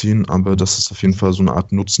so beziehen, aber das ist auf jeden Fall so eine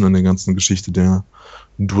Art Nutzen in der ganzen Geschichte, der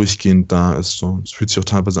durchgehend da ist. So. Es fühlt sich auch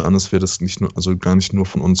teilweise an, als wäre das nicht nur, also gar nicht nur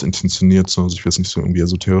von uns intentioniert. So. Also ich will jetzt nicht so irgendwie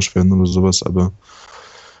esoterisch werden oder sowas, aber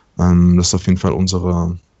das ist auf jeden Fall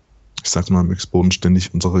unsere, ich sag's mal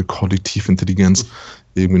bodenständig, unsere Kollektivintelligenz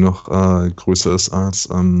irgendwie noch größer ist als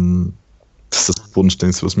das ist das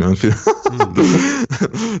Bodenständigste, was mir einfiel.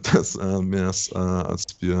 Das mehr ist, als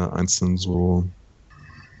wir einzeln so.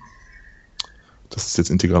 Das ist jetzt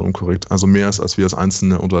integral unkorrekt. Also mehr ist, als wir als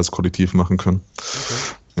Einzelne oder als Kollektiv machen können.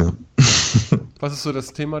 Okay. Ja. Was ist so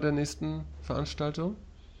das Thema der nächsten Veranstaltung?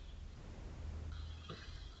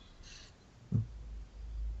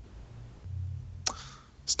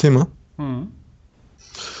 Das Thema?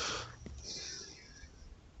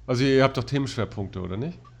 Also ihr habt doch Themenschwerpunkte, oder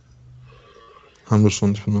nicht? Haben wir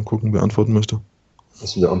schon. Ich will mal gucken, wer antworten möchte.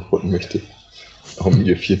 Also wer antworten möchte. Haben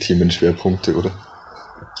wir 4 Themenschwerpunkte, oder?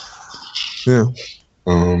 Ja.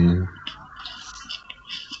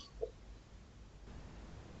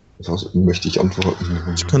 Was möchte ich antworten?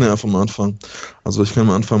 Ich kann ja einfach mal anfangen. Also ich kann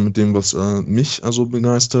mal anfangen mit dem, was mich also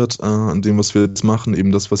begeistert, an dem, was wir jetzt machen,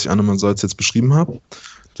 eben das, was ich einerseits jetzt beschrieben habe,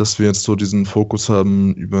 dass wir jetzt so diesen Fokus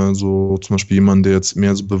haben über so zum Beispiel jemanden, der jetzt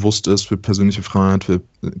mehr so bewusst ist für persönliche Freiheit, für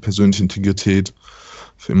persönliche Integrität,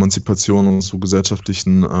 für Emanzipation und so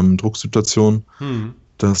gesellschaftlichen Drucksituationen.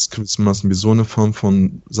 Das gewissermaßen wie so eine Form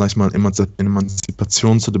von, sag ich mal,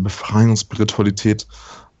 Emanzipation zu der Befreiungsspiritualität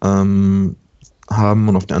haben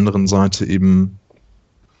und auf der anderen Seite eben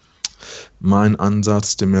mein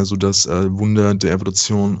Ansatz, der mehr so das Wunder der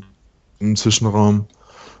Evolution im Zwischenraum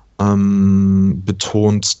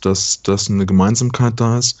betont, dass das eine Gemeinsamkeit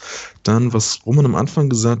da ist. Dann, was Roman am Anfang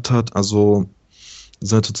gesagt hat, also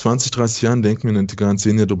seit so 20, 30 Jahren denken wir in der integralen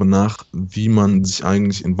Szene darüber nach, wie man sich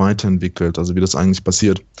eigentlich weiterentwickelt, also wie das eigentlich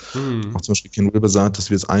passiert. Auch zum Beispiel Ken Wilber sagt,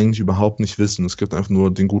 dass wir es eigentlich überhaupt nicht wissen. Es gibt einfach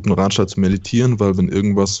nur den guten Ratschlag zu meditieren, weil wenn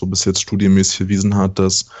irgendwas so bis jetzt studienmäßig erwiesen hat,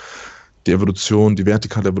 dass die Evolution, die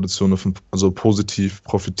vertikale Evolution davon also positiv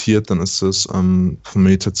profitiert, dann ist es von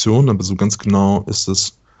Meditation, aber so ganz genau ist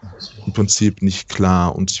es im Prinzip nicht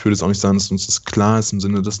klar. Und ich würde jetzt auch nicht sagen, dass uns das klar ist, im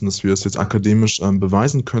Sinne dessen, dass wir es jetzt akademisch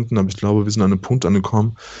beweisen könnten, aber ich glaube, wir sind an einem Punkt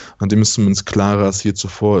angekommen, an dem es zumindest klarer als je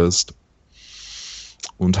zuvor ist.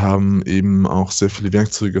 Und haben eben auch sehr viele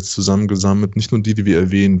Werkzeuge zusammengesammelt, nicht nur die wir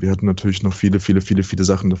erwähnen. Wir hatten natürlich noch viele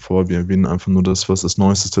Sachen davor. Wir erwähnen einfach nur das, was als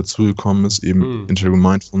Neuestes dazugekommen ist, eben Integral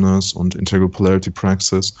Mindfulness und Integral Polarity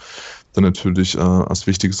Praxis. Dann natürlich als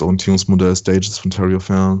wichtiges Orientierungsmodell Stages von Terry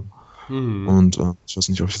O'Fallon. Und ich weiß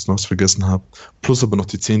nicht, ob ich jetzt noch was vergessen habe. Plus aber noch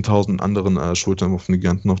die 10.000 anderen Schultern auf den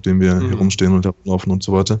Giganten, auf denen wir herumstehen und herumlaufen und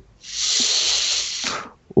so weiter.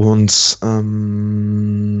 Und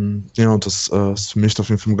ja, und das ist für mich auf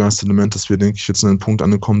jeden Fall ein begeisterndes Element, dass wir, denke ich, jetzt an einen Punkt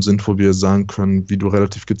angekommen sind, wo wir sagen können, wie du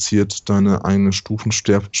relativ gezielt deine eigene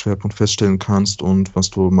Stufenschwerpunkt feststellen kannst und was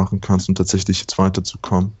du machen kannst, um tatsächlich jetzt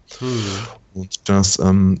weiterzukommen. Und das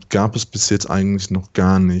gab es bis jetzt eigentlich noch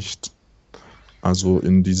gar nicht. Also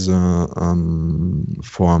in dieser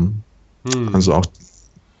Form. Also auch,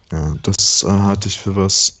 ja, das halte ich für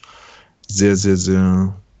was sehr, sehr,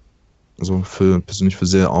 sehr, also persönlich für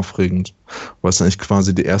sehr aufregend, weil es eigentlich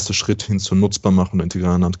quasi der erste Schritt hin zur Nutzbarmachung der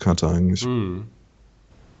integralen Landkarte eigentlich.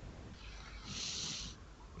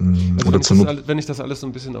 Also wenn ich das alles so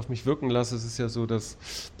ein bisschen auf mich wirken lasse, es ist ja so, dass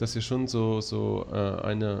ihr schon also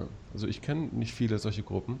ich kenne nicht viele solche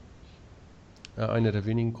Gruppen, eine der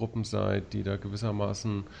wenigen Gruppen seid, die da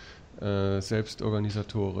gewissermaßen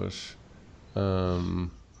selbstorganisatorisch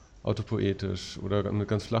autopoetisch oder mit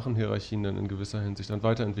ganz flachen Hierarchien dann in gewisser Hinsicht an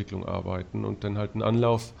Weiterentwicklung arbeiten und dann halt eine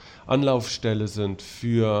Anlaufstelle sind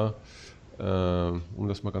für, um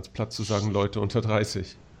das mal ganz platt zu sagen, Leute unter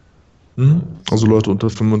 30. Also Leute unter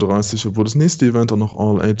 35, obwohl das nächste Event auch noch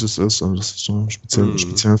All Ages ist, also das ist so ein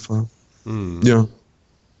Spezialfall. Ja.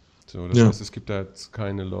 So, das heißt, es gibt da jetzt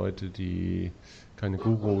keine Leute, keine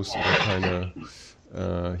Gurus oder keine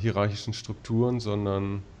hierarchischen Strukturen,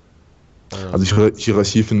 sondern Also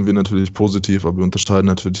Hierarchie finden wir natürlich positiv, aber wir unterscheiden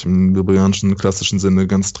natürlich im liberianischen klassischen Sinne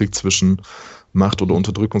ganz strikt zwischen Macht- oder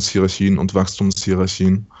Unterdrückungshierarchien und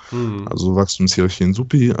Wachstumshierarchien. Also Wachstumshierarchien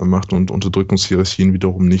supi, Macht- und Unterdrückungshierarchien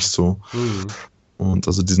wiederum nicht so. Und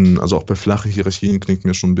also auch bei flachen Hierarchien klingt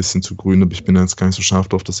mir schon ein bisschen zu grün, aber ich bin da jetzt gar nicht so scharf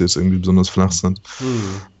drauf, dass sie jetzt irgendwie besonders flach sind.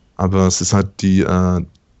 Aber es ist halt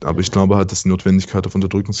aber ich glaube halt, dass die Notwendigkeit auf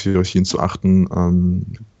Unterdrückungshierarchien zu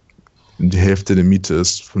achten, die Hälfte der Miete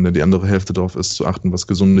ist, von der die andere Hälfte darauf ist, zu achten, was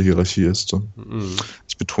gesunde Hierarchie ist. So.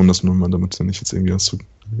 Ich betone das nur mal, damit er nicht jetzt irgendwie so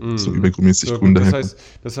übermäßig grün daherkommt.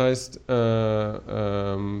 Das heißt,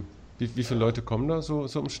 wie viele Leute kommen da so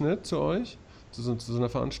im Schnitt zu euch, zu so einer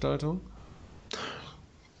Veranstaltung?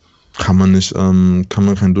 Kann man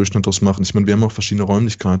keinen Durchschnitt draus machen. Ich meine, wir haben auch verschiedene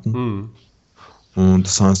Räumlichkeiten. Und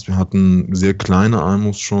das heißt, wir hatten sehr kleine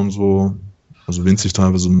Almos schon so, also winzig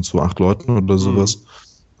teilweise mit so 8 Leuten oder sowas,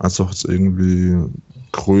 als auch jetzt irgendwie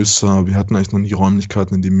größer. Wir hatten eigentlich noch nie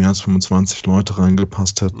Räumlichkeiten, in die mehr als 25 Leute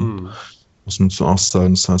reingepasst hätten. Muss man so auch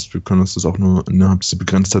sagen. Das heißt, wir können uns das auch nur innerhalb dieser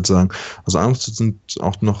Begrenztheit sagen. Also Almos sind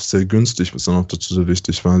auch noch sehr günstig, ist dann auch dazu sehr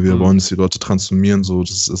wichtig, weil wir wollen, dass die Leute transformieren. So,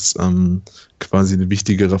 das ist quasi ein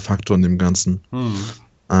wichtigerer Faktor in dem Ganzen.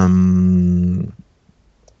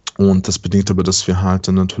 Und das bedingt aber, dass wir halt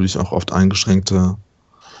dann natürlich auch oft eingeschränkte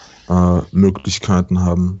Möglichkeiten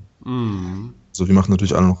haben. Also wir machen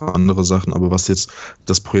natürlich alle noch andere Sachen, aber was jetzt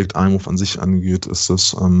das Projekt iMove an sich angeht, ist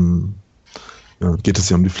das, geht es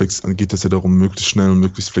ja darum, möglichst schnell und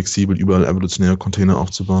möglichst flexibel überall evolutionäre Container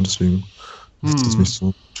aufzubauen, deswegen ist das nicht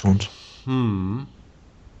so betont.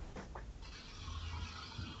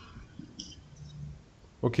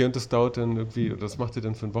 Okay, und das dauert dann irgendwie, das macht ihr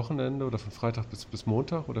dann für ein Wochenende oder von Freitag bis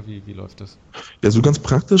Montag oder wie läuft das? Ja, so ganz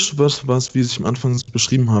praktisch was, wie ich am Anfang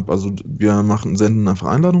beschrieben habe. Also wir senden einfach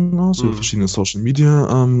Einladungen aus über verschiedene Social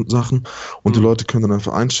Media Sachen und die Leute können dann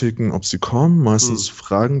einfach einschicken, ob sie kommen. Meistens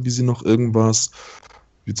fragen die sie noch irgendwas,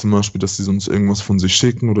 wie zum Beispiel, dass sie uns irgendwas von sich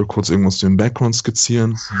schicken oder kurz irgendwas zu ihrem Background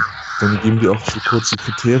skizzieren. Dann geben wir auch so kurze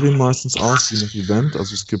Kriterien meistens aus, je nach Event.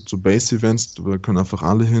 Also es gibt so Base-Events, da können einfach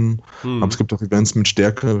alle hin. Aber es gibt auch Events mit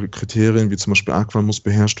stärkeren Kriterien, wie zum Beispiel Aqua muss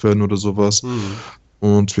beherrscht werden oder sowas.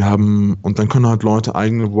 Und dann können halt Leute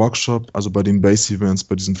eigene also bei den Base-Events,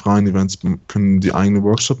 bei diesen freien Events, können die eigene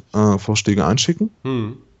Workshop-Vorschläge einschicken.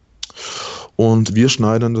 Und wir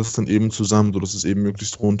schneidern das dann eben zusammen, sodass es eben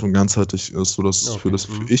möglichst rund und ganzheitlich ist, sodass für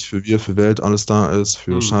wir, für Welt alles da ist,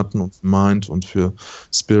 für Schatten und für Mind und für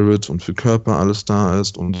Spirit und für Körper alles da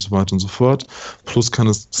ist und so weiter und so fort. Plus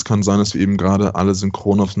kann sein, dass wir eben gerade alle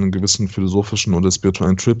synchron auf einem gewissen philosophischen oder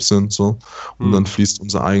spirituellen Trip sind, so. Und dann fließt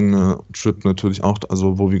unser eigener Trip natürlich auch,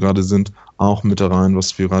 also wo wir gerade sind, auch mit da rein,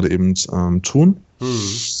 was wir gerade eben tun.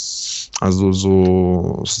 Also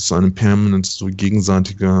so, es ist eine permanent so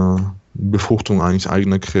gegenseitige Befruchtung eigentlich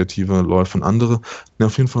eigener kreativer Läufe und andere. Ja,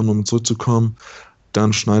 auf jeden Fall, nur um zurückzukommen,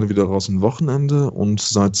 dann schneiden wir daraus ein Wochenende und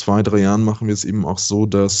seit 2-3 Jahren machen wir es eben auch so,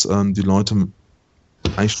 dass die Leute,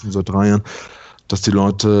 eigentlich schon seit 3 Jahren, dass die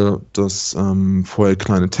Leute vorher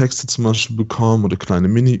kleine Texte zum Beispiel bekommen oder kleine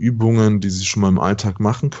Mini-Übungen, die sie schon mal im Alltag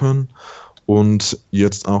machen können. Und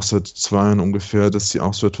jetzt auch seit 2 Jahren ungefähr, dass sie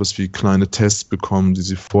auch so etwas wie kleine Tests bekommen, die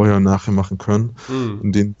sie vorher und nachher machen können,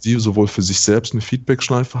 in denen sie sowohl für sich selbst eine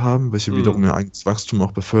Feedback-Schleife haben, welche wiederum ihr eigenes Wachstum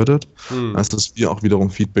auch befördert, als dass wir auch wiederum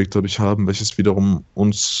Feedback dadurch haben, welches wiederum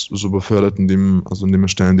uns so befördert in dem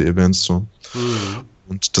Erstellen der Events so.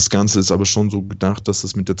 Und das Ganze ist aber schon so gedacht, dass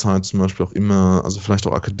es mit der Zeit zum Beispiel auch immer, also vielleicht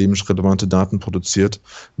auch akademisch relevante Daten produziert,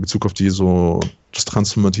 in Bezug auf das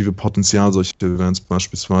transformative Potenzial solcher Events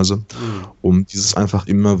beispielsweise, um dieses einfach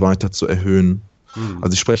immer weiter zu erhöhen.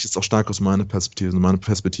 Also ich spreche jetzt auch stark aus meiner Perspektive. Also meine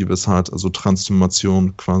Perspektive ist halt also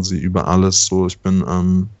Transformation quasi über alles. So, ich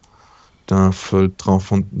bin da voll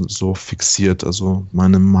drauf und so fixiert. Also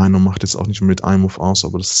meine Meinung macht jetzt auch nicht mit iMove aus,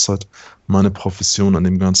 aber das ist halt meine Profession an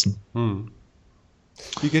dem Ganzen.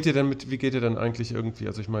 Wie geht ihr dann eigentlich irgendwie,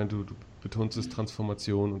 also ich meine, du betonst es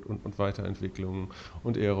Transformation und Weiterentwicklung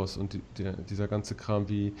und Eros und dieser ganze Kram,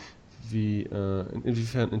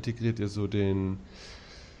 inwiefern integriert ihr so diesen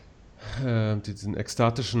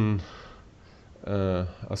ekstatischen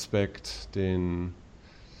Aspekt,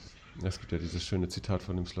 es gibt ja dieses schöne Zitat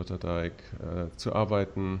von dem Sloterdijk, zu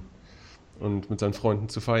arbeiten und mit seinen Freunden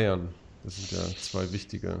zu feiern. Das sind ja zwei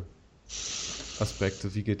wichtige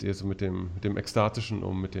Aspekte. Wie geht ihr so mit dem Ekstatischen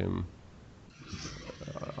um, mit dem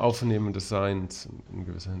Aufnehmen des Seins in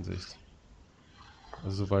gewisser Hinsicht?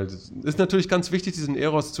 Also, weil es ist natürlich ganz wichtig, diesen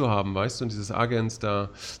Eros zu haben, weißt du, und dieses Agens da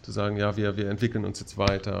zu sagen, ja, wir entwickeln uns jetzt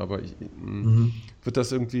weiter, aber wird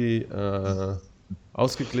das irgendwie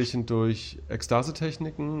ausgeglichen durch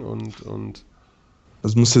Ekstasetechniken und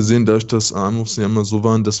Also du musst ja sehen, dadurch, dass Anrufs ja immer so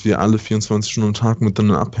waren, dass wir alle 24 Stunden am Tag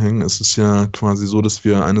miteinander abhängen, ist es ja quasi so, dass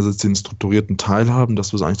wir einerseits den strukturierten Teil haben,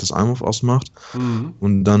 das was eigentlich das Anruf ausmacht,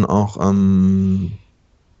 und dann auch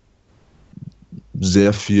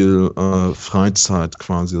sehr viel Freizeit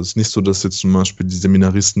quasi. Es ist nicht so, dass jetzt zum Beispiel die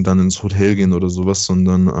Seminaristen dann ins Hotel gehen oder sowas,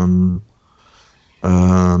 sondern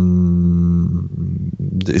da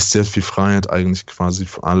ist sehr viel Freiheit eigentlich quasi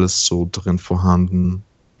für alles so drin vorhanden.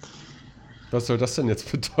 Was soll das denn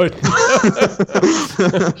jetzt bedeuten?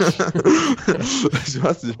 Ich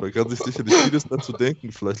weiß nicht, man kann sich sicherlich vieles dazu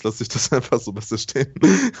denken. Vielleicht lasse ich das einfach so besser stehen.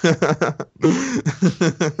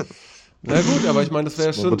 Na gut, aber ich meine, das wäre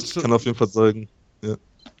ja schon... Ich kann auf jeden Fall sagen, ja.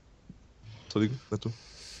 Entschuldigung, sag du.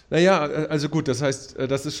 Naja, also gut, das heißt,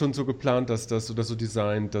 das ist schon so geplant, dass das oder so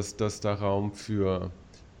designt, dass da Raum für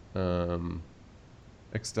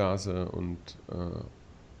Ekstase und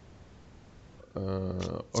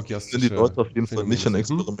orgiastische Die Leute auf jeden Fall Phänomene nicht an sind.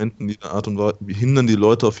 Experimenten jeder Art und Weise. Wir hindern die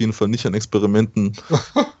Leute auf jeden Fall nicht an Experimenten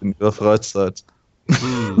in ihrer Freizeit.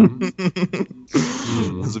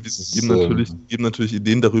 Also wir geben natürlich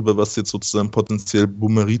Ideen darüber, was jetzt sozusagen potenziell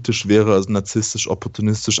boomeritisch wäre, also narzisstisch,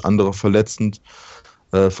 opportunistisch, andere verletzend,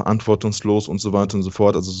 verantwortungslos und so weiter und so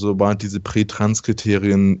fort. Also sobald diese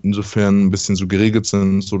Prä-Trans-Kriterien insofern ein bisschen so geregelt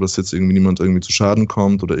sind, so dass jetzt irgendwie niemand irgendwie zu Schaden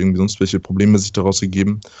kommt oder irgendwie sonst welche Probleme sich daraus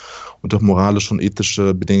ergeben und auch moralische und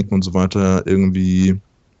ethische Bedenken und so weiter irgendwie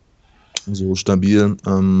so stabil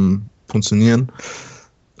funktionieren.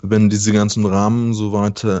 Wenn diese ganzen Rahmen so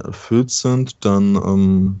weiter erfüllt sind,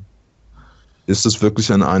 dann ist es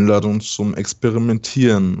wirklich eine Einladung zum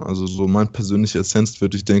Experimentieren. Also so mein persönlicher Essenz,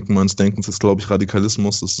 würde ich denken, meines Denkens ist, glaube ich,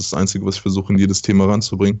 Radikalismus. Das ist das Einzige, was ich versuche, in jedes Thema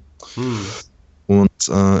ranzubringen. Und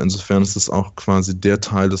insofern ist es auch quasi der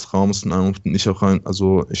Teil des Raumes, in einem, den ich auch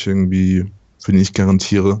für den ich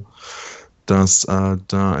garantiere, dass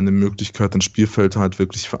da eine Möglichkeit, ein Spielfeld halt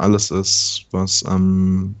wirklich für alles ist, was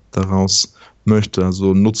daraus möchte.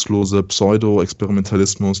 Also nutzlose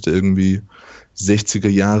Pseudo-Experimentalismus, der irgendwie 60er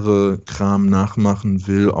Jahre Kram nachmachen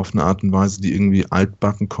will, auf eine Art und Weise, die irgendwie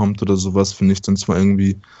altbacken kommt oder sowas, finde ich dann zwar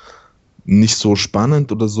irgendwie nicht so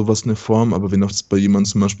spannend oder sowas in der Form, aber wenn das bei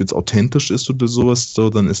jemandem zum Beispiel jetzt authentisch ist oder sowas,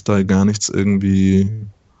 so, dann ist da gar nichts irgendwie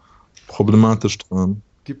problematisch dran.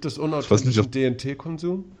 Gibt es unauthentischen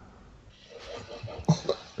DMT-Konsum?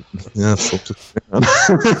 Ja, das kommt an.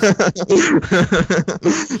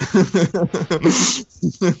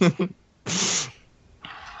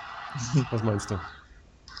 Was meinst du?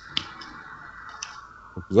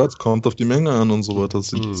 Wie gesagt, es kommt auf die Menge an und so weiter. Das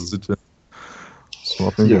sieht Ja,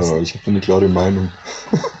 ich habe eine klare Meinung.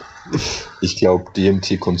 Ich glaube,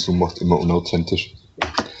 DMT-Konsum macht immer unauthentisch.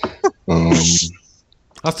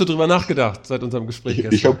 Hast du drüber nachgedacht seit unserem Gespräch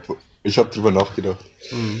gestern? Ich hab drüber nachgedacht.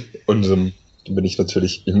 Und ich muss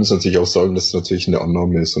natürlich auch sagen, dass es natürlich eine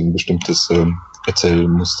Annahme ist und ein bestimmtes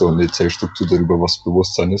Erzählmuster und eine Erzählstruktur darüber, was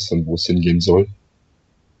Bewusstsein ist und wo es hingehen soll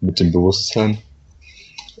mit dem Bewusstsein.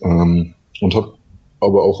 Und habe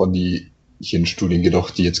aber auch an die Hirnstudien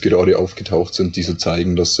gedacht, die jetzt gerade aufgetaucht sind, die so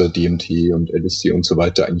zeigen, dass DMT und LSD und so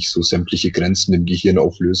weiter eigentlich so sämtliche Grenzen im Gehirn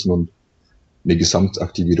auflösen und eine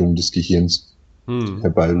Gesamtaktivierung des Gehirns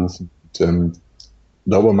herbeirufen. Und,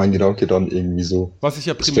 da war mein Gedanke dann irgendwie so... Was sich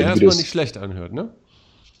ja primär erstmal nicht schlecht anhört, ne?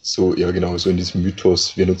 So, ja genau, so in diesem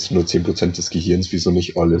Mythos, wir nutzen nur 10% des Gehirns, wieso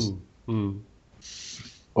nicht alles?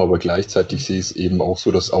 Aber gleichzeitig sehe ich es eben auch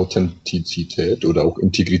so, dass Authentizität oder auch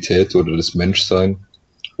Integrität oder das Menschsein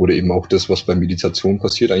oder eben auch das, was bei Meditation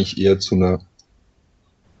passiert, eigentlich eher zu einer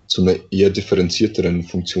eher differenzierteren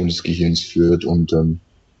Funktion des Gehirns führt und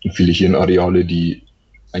viele Hirnareale, die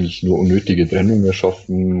eigentlich nur unnötige Trennung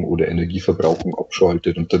erschaffen oder Energieverbrauchung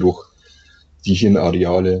abschaltet und dadurch die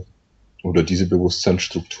Hirnareale oder diese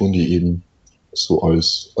Bewusstseinsstrukturen, die eben so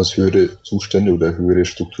als höhere Zustände oder höhere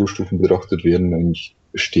Strukturstufen betrachtet werden, eigentlich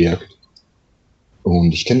stärkt.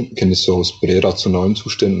 Und ich kenne es so aus prärationalen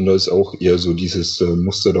Zuständen, da ist auch eher so dieses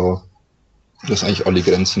Muster da, dass eigentlich alle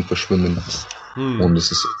Grenzen verschwimmen. Und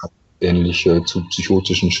es ist ähnlich zu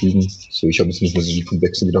psychotischen Schüben. So, ich habe jetzt nicht mehr so die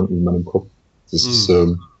komplexen Gedanken in meinem Kopf. Das ist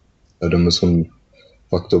dann immer so ein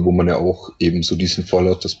Faktor, wo man ja auch eben so diesen Fall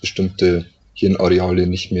hat, dass bestimmte Hirnareale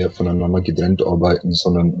nicht mehr voneinander getrennt arbeiten,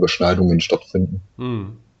 sondern Überschneidungen stattfinden.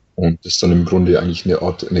 Und Und das dann im Grunde eigentlich eine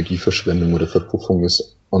Art Energieverschwendung oder Verpuffung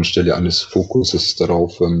ist, anstelle eines Fokuses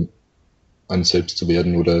darauf, ein Selbst zu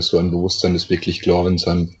werden oder so ein Bewusstsein, das wirklich klar in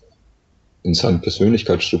seinen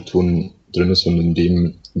Persönlichkeitsstrukturen drin ist und in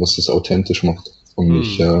dem, was es authentisch macht. Und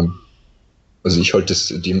ich halte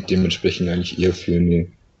es dementsprechend eigentlich eher für eine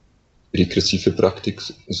regressive Praktik,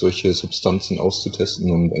 solche Substanzen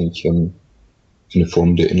auszutesten und eigentlich für eine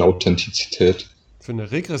Form der Inauthentizität. Für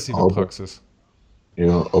eine regressive Praxis.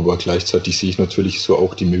 Ja, aber gleichzeitig sehe ich natürlich so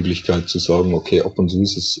auch die Möglichkeit zu sagen, okay, ab und zu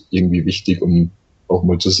ist es irgendwie wichtig, um auch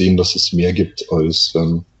mal zu sehen, dass es mehr gibt als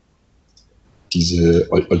diese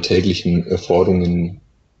alltäglichen Erfahrungen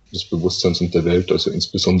des Bewusstseins und der Welt, also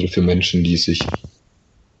insbesondere für Menschen, die sich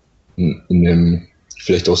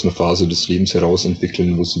vielleicht aus einer Phase des Lebens heraus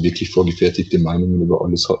entwickeln, wo sie wirklich vorgefertigte Meinungen über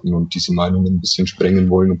alles hatten und diese Meinungen ein bisschen sprengen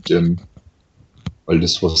wollen und all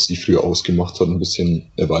das, was sie früher ausgemacht hat, ein bisschen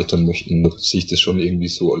erweitern möchten. Da sehe ich das schon irgendwie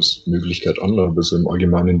so als Möglichkeit an, aber so im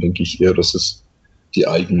Allgemeinen denke ich eher, dass es die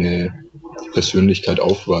eigene Persönlichkeit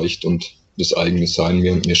aufweicht und das eigene Sein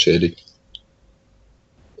mehr und mehr schädigt.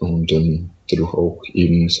 Und dadurch auch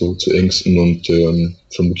eben so zu Ängsten und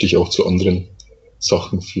vermutlich auch zu anderen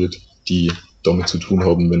Sachen führt, die damit zu tun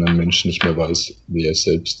haben, wenn ein Mensch nicht mehr weiß, wer er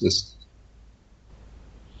selbst ist.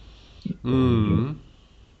 Mhm.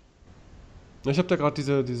 Ich habe da gerade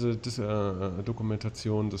diese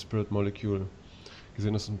Dokumentation, The Spirit Molecule,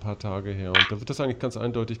 gesehen, das ist ein paar Tage her. Und da wird das eigentlich ganz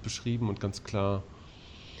eindeutig beschrieben und ganz klar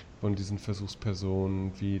von diesen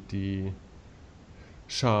Versuchspersonen, wie die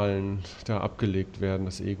Schalen da abgelegt werden,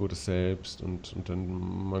 das Ego, das Selbst und dann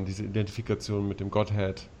man diese Identifikation mit dem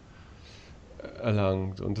Godhead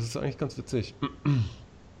erlangt. Und das ist eigentlich ganz witzig.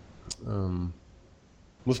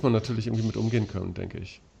 Muss man natürlich irgendwie mit umgehen können, denke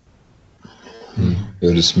ich.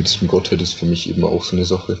 Ja, das mit dem Godhead ist für mich eben auch so eine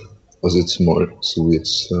Sache. Also jetzt mal so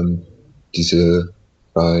diese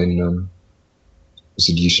rein,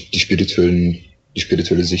 also die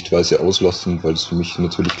spirituelle Sichtweise auslassen, weil es für mich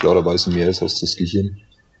natürlich klarerweise mehr ist als das Gehirn.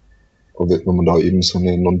 Aber wenn man da eben so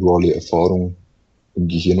eine non-duale Erfahrung im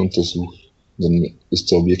Gehirn untersucht, dann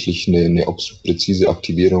ist da wirklich eine absolut präzise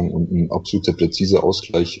Aktivierung und ein absoluter präziser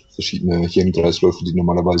Ausgleich verschiedener Hirnkreisläufe, die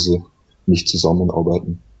normalerweise nicht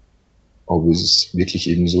zusammenarbeiten. Aber es ist wirklich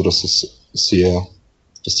eben so, dass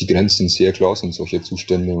die Grenzen sehr klar sind, solche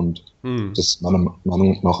Zustände, und dass meiner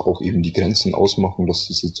Meinung nach auch eben die Grenzen ausmachen, dass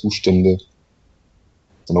diese Zustände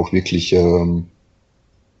dann auch wirklich in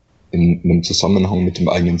einem Zusammenhang mit dem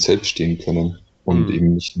eigenen Selbst stehen können und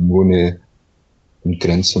eben nicht nur eine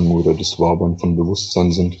Entgrenzung oder das Wabern von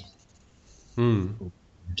Bewusstsein sind.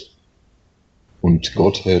 Und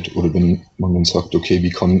Godhead, oder wenn man dann sagt, okay,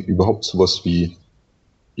 wie kann überhaupt sowas wie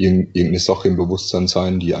irgendeine Sache im Bewusstsein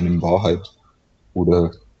sein, die einem Wahrheit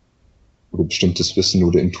oder bestimmtes Wissen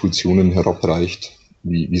oder Intuitionen herabreicht,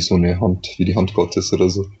 wie so eine Hand, wie die Hand Gottes oder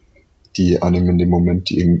so, die einem in dem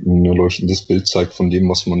Moment ein erleuchtendes Bild zeigt von dem,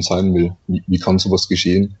 was man sein will. Wie kann sowas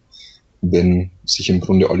geschehen, wenn sich im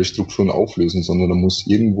Grunde alle Strukturen auflösen, sondern da muss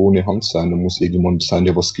irgendwo eine Hand sein, da muss irgendjemand sein,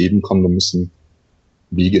 der was geben kann, da müssen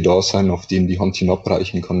Wege da sein, auf denen die Hand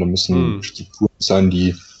hinabreichen kann, da müssen Strukturen sein,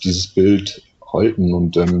 die dieses Bild halten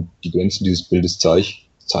und die Grenzen dieses Bildes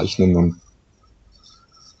zeichnen. Und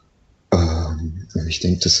ich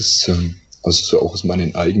denke, das ist also so auch aus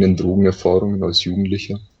meinen eigenen Drogenerfahrungen als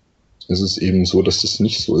Jugendlicher. Es ist eben so, dass das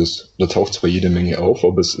nicht so ist. Da taucht zwar jede Menge auf,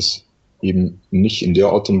 aber es ist eben nicht in der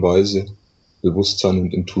Art und Weise Bewusstsein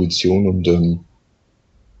und Intuition und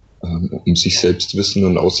um sich selbst wissen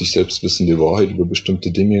und aus sich selbst wissende Wahrheit über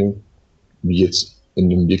bestimmte Dinge, wie jetzt in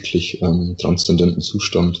dem wirklich transzendenten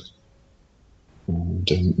Zustand.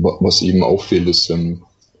 Und was eben auffällt, ist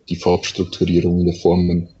die Farbstrukturierung der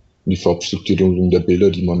Formen, die Farbstrukturierung der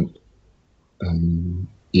Bilder, die man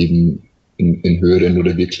eben in höheren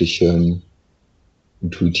oder wirklich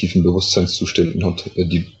intuitiven Bewusstseinszuständen hat,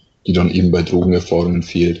 die dann eben bei Drogenerfahrungen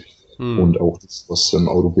fehlt. Und auch das, was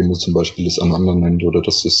Aurobindo zum Beispiel das Einander nennt, oder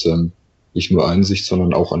dass es nicht nur Einsicht,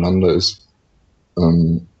 sondern auch einander ist.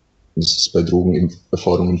 Das ist bei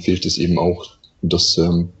Drogenerfahrungen fehlt es eben auch, dass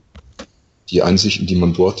die Einsichten, die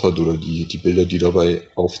man dort hat, oder die Bilder, die dabei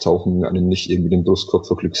auftauchen, einem nicht irgendwie den Brustkorb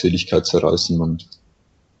vor Glückseligkeit zerreißen,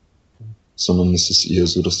 sondern es ist eher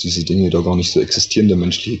so, dass diese Dinge da gar nicht so existieren, der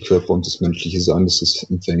menschliche Körper und das menschliche Sein, das ist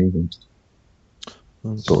empfängt. Und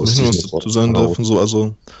so nicht nur was dazu sagen dürfen, so,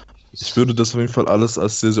 also ich würde das auf jeden Fall alles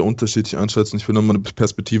als sehr, sehr unterschiedlich einschätzen. Ich will nochmal eine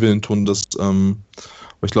Perspektive tun, dass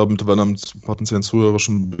Aber ich glaube, mittlerweile haben die potenziellen Zuhörer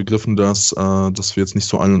schon begriffen, dass wir jetzt nicht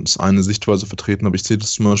so eine Sichtweise vertreten, aber ich sehe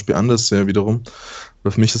das zum Beispiel anders sehr wiederum.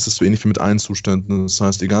 Weil für mich ist es so ähnlich wie mit allen Zuständen. Das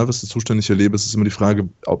heißt, egal was der Zustand ich erlebe, es ist immer die Frage,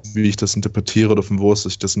 wie ich das interpretiere oder von wo aus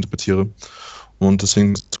ich das interpretiere. Und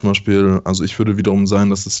deswegen zum Beispiel, also ich würde wiederum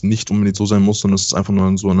sagen, dass es nicht unbedingt so sein muss, sondern dass es einfach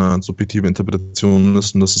nur so eine subjektive Interpretation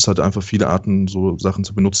ist und dass es halt einfach viele Arten, so Sachen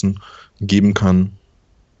zu benutzen, geben kann.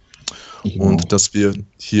 Genau. Und dass wir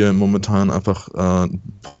hier momentan einfach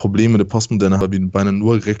Probleme der Postmoderne haben, wie beinahe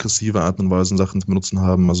nur regressive Arten und Weisen Sachen zu benutzen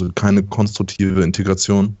haben, also keine konstruktive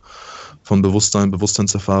Integration von Bewusstsein,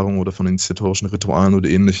 Bewusstseinserfahrung oder von initiatorischen Ritualen oder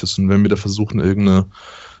ähnliches. Und wenn wir da versuchen, irgendeine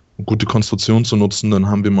gute Konstruktion zu nutzen, dann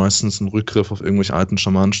haben wir meistens einen Rückgriff auf irgendwelche alten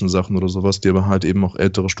schamanischen Sachen oder sowas, die aber halt eben auch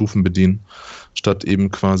ältere Stufen bedienen, statt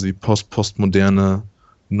eben quasi postmoderne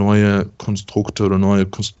neue Konstrukte oder neu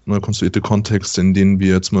konstruierte Kontexte, in denen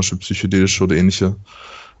wir zum Beispiel psychedelische oder ähnliche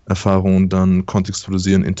Erfahrungen dann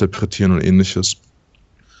kontextualisieren, interpretieren und ähnliches.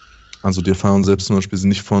 Also die Erfahrungen selbst zum Beispiel sind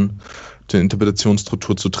nicht von der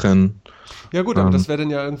Interpretationsstruktur zu trennen. Ja gut, aber das wäre dann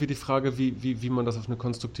ja irgendwie die Frage, wie man das auf eine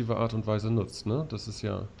konstruktive Art und Weise nutzt, ne? Das ist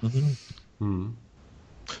ja...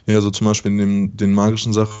 Ja, also zum Beispiel in den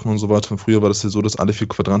magischen Sachen und so weiter von früher war das ja so, dass alle 4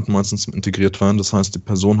 Quadranten meistens integriert waren. Das heißt, die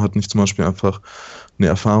Person hat nicht zum Beispiel einfach eine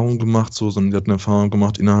Erfahrung gemacht, sondern die hat eine Erfahrung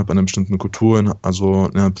gemacht innerhalb einer bestimmten Kultur, also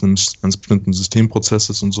innerhalb eines bestimmten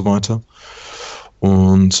Systemprozesses und so weiter.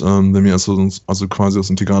 Und wenn wir also quasi aus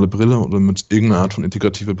integrale Brille oder mit irgendeiner Art von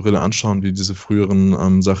integrativer Brille anschauen, wie diese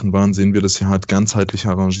früheren Sachen waren, sehen wir, dass sie halt ganzheitlich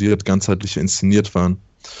arrangiert, ganzheitlich inszeniert waren.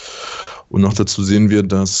 Und noch dazu sehen wir,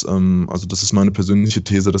 dass, also das ist meine persönliche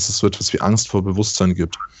These, dass es so etwas wie Angst vor Bewusstsein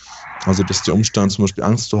gibt. Also dass der Umstand zum Beispiel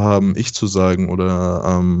Angst zu haben, ich zu sagen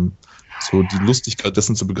oder so die Lustigkeit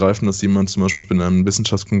dessen zu begreifen, dass jemand zum Beispiel in einem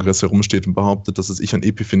Wissenschaftskongress herumsteht und behauptet, dass es ich ein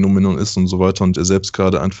Epiphänomenon ist und so weiter und er selbst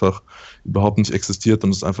gerade einfach überhaupt nicht existiert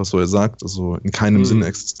und es einfach so er sagt, also in keinem Sinne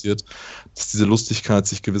existiert, dass diese Lustigkeit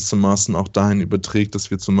sich gewissermaßen auch dahin überträgt,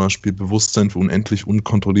 dass wir zum Beispiel Bewusstsein für unendlich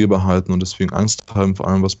unkontrollierbar halten und deswegen Angst haben vor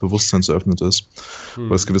allem, was bewusstseinseröffnet ist,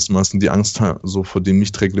 weil es gewissermaßen die Angst so vor dem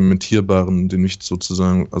nicht reglementierbaren, dem nicht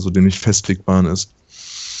sozusagen, also dem nicht festlegbaren ist.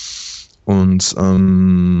 Und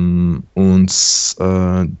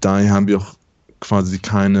daher haben wir auch quasi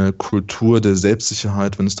keine Kultur der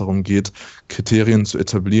Selbstsicherheit, wenn es darum geht, Kriterien zu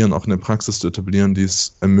etablieren, auch in der Praxis zu etablieren, die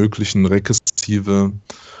es ermöglichen, regressive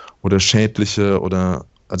oder schädliche oder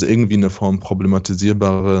also irgendwie in der Form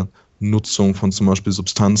problematisierbare Nutzung von zum Beispiel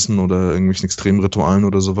Substanzen oder irgendwelchen extremen Ritualen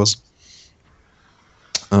oder sowas.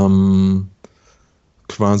 Also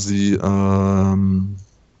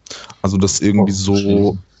das irgendwie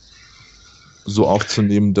so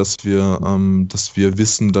aufzunehmen, dass wir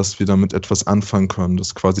wissen, dass wir damit etwas anfangen können,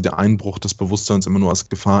 dass quasi der Einbruch des Bewusstseins immer nur als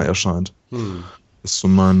Gefahr erscheint. Ist so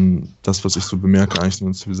das, was ich so bemerke eigentlich in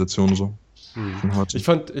der Zivilisation so. Ich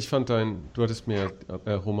fand du hattest mir,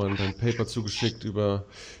 Roman, dein Paper zugeschickt über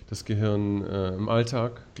das Gehirn im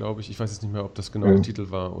Alltag, glaube ich. Ich weiß jetzt nicht mehr, ob das genau der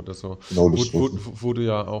Titel war oder so. Genau, wo du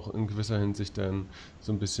ja auch in gewisser Hinsicht dann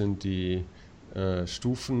so ein bisschen die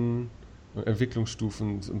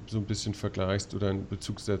Entwicklungsstufen so ein bisschen vergleichst oder in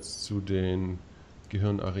Bezug setzt zu den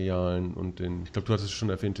Gehirnarealen und ich glaube, du hattest es schon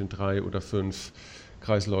erwähnt, den 3 oder 5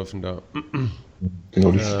 Kreisläufen da.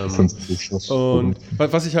 Genau, die 5 Und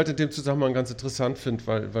was ich halt in dem Zusammenhang ganz interessant finde,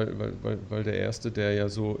 weil der Erste, der ja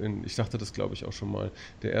so ich sagte das glaube ich auch schon mal,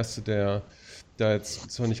 der Erste, der da jetzt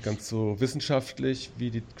zwar nicht ganz so wissenschaftlich,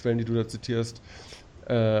 wie die Quellen, die du da zitierst,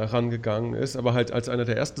 rangegangen ist, aber halt als einer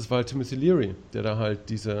der Ersten, das war halt Timothy Leary, der da halt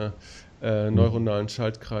diese neuronalen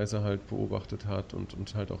Schaltkreise halt beobachtet hat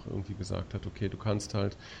und halt auch irgendwie gesagt hat, okay, du kannst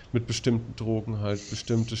halt mit bestimmten Drogen halt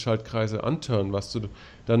bestimmte Schaltkreise anturnen. Was du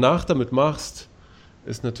danach damit machst,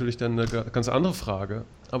 ist natürlich dann eine ganz andere Frage.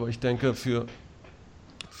 Aber ich denke, für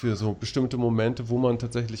so bestimmte Momente, wo man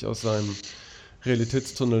tatsächlich aus seinem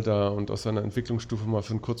Realitätstunnel da und aus seiner Entwicklungsstufe mal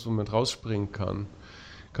für einen kurzen Moment rausspringen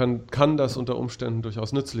kann das unter Umständen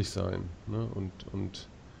durchaus nützlich sein. Ne? Und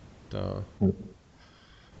da...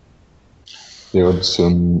 Ja, das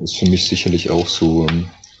ist für mich sicherlich auch so.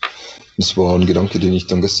 Das war ein Gedanke, den ich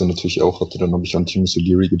dann gestern natürlich auch hatte. Dann habe ich an Timothy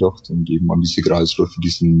Leary gedacht und eben an diese Kreisläufe,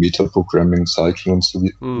 diesen Metaprogramming, Cycling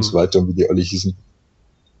und so weiter, wie die alle hießen.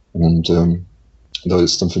 Und da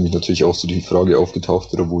ist dann für mich natürlich auch so die Frage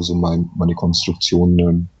aufgetaucht, oder wo so meine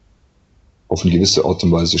Konstruktion auf eine gewisse Art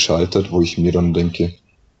und Weise scheitert, wo ich mir dann denke,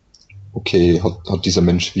 okay, hat dieser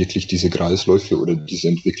Mensch wirklich diese Kreisläufe oder diese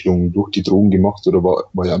Entwicklung durch die Drogen gemacht oder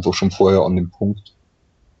war er einfach schon vorher an dem Punkt,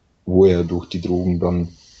 wo er durch die Drogen dann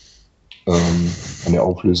eine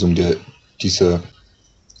Auflösung dieser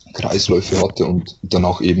Kreisläufe hatte und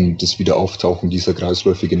danach eben das Wiederauftauchen dieser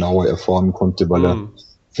Kreisläufe genauer erfahren konnte, weil er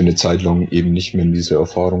für eine Zeit lang eben nicht mehr in dieser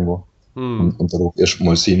Erfahrung war. Und darauf erst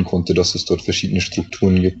mal sehen konnte, dass es dort verschiedene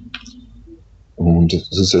Strukturen gibt. Und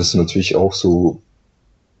das ist jetzt natürlich auch so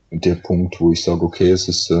der Punkt, wo ich sage, okay, es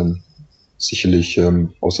ist sicherlich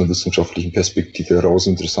aus einer wissenschaftlichen Perspektive heraus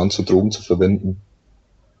interessant, so Drogen zu verwenden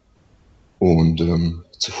und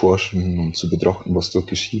zu forschen und zu betrachten, was dort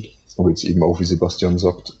geschieht. Aber jetzt eben auch, wie Sebastian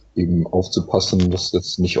sagt, eben aufzupassen, dass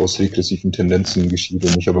das nicht aus regressiven Tendenzen geschieht.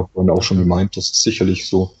 Und ich habe vorhin auch schon gemeint, dass es sicherlich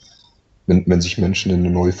so, wenn sich Menschen in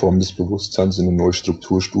eine neue Form des Bewusstseins, in eine neue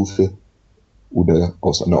Strukturstufe oder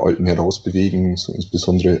aus einer alten herausbewegen, so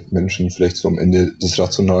insbesondere Menschen vielleicht so am Ende des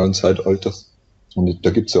rationalen Zeitalters. Und da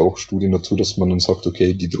gibt es ja auch Studien dazu, dass man dann sagt,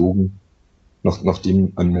 okay, die Drogen,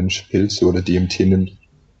 nachdem ein Mensch Pilze oder DMT nimmt,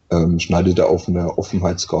 schneidet er auf einer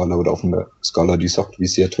Offenheitsskala oder auf einer Skala, die sagt, wie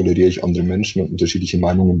sehr toleriere ich andere Menschen und unterschiedliche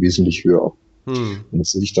Meinungen wesentlich höher ab. Und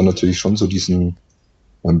das sehe ich dann natürlich schon so diesen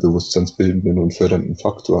bewusstseinsbildenden und fördernden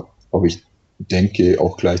Faktor. Aber ich denke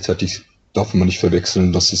auch gleichzeitig darf man nicht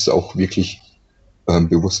verwechseln, dass es auch wirklich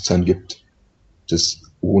Bewusstsein gibt, das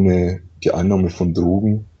ohne die Einnahme von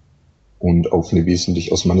Drogen und auf eine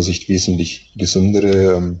wesentlich, aus meiner Sicht wesentlich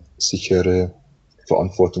gesündere, sichere,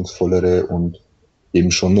 verantwortungsvollere und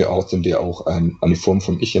eben schon eine Art, in der auch eine Form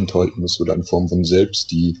von Ich enthalten ist oder eine Form von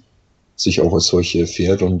Selbst, die sich auch als solche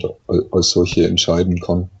erfährt und als solche entscheiden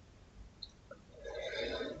kann.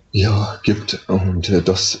 Ja, gibt. Und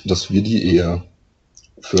dass wir die eher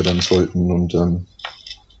fördern sollten und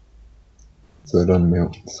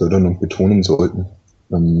fördern und betonen sollten.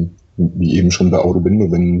 Wie eben schon bei Aurobindo,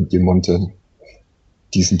 wenn jemand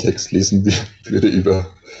diesen Text lesen würde über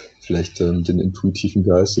vielleicht den intuitiven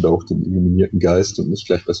Geist oder auch den illuminierten Geist und nicht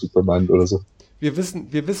gleich bei Supermind oder so. Wir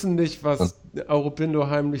wissen nicht, was Aurobindo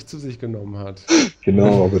heimlich zu sich genommen hat.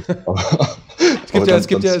 Genau, aber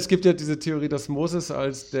es gibt ja diese Theorie, dass Moses,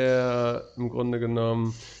 als der im Grunde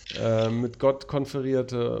genommen mit Gott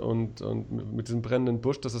konferierte und mit diesem brennenden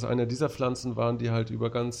Busch, dass es einer dieser Pflanzen waren, die halt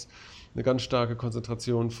über eine ganz starke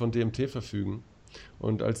Konzentration von DMT verfügen.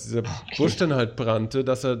 Und als dieser Busch dann halt brannte,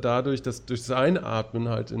 dass er dadurch, durch das Einatmen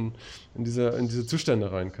halt in diese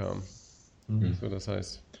Zustände reinkam. So, das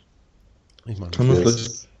heißt, ich meine, Kann man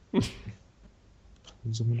vielleicht...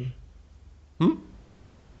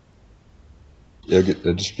 Ja,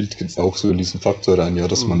 das spielt jetzt auch so in diesen Faktor rein, ja,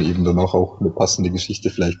 dass man eben danach auch eine passende Geschichte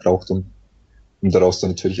vielleicht braucht, um daraus dann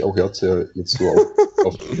natürlich auch jetzt so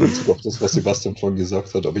auf das, was Sebastian vorhin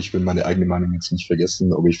gesagt hat, aber ich will meine eigene Meinung jetzt nicht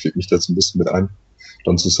vergessen, aber ich füge mich da jetzt ein bisschen mit ein,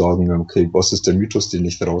 dann zu sagen, okay, was ist der Mythos, den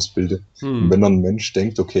ich daraus bilde? Und wenn dann ein Mensch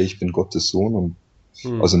denkt, okay, ich bin Gottes Sohn und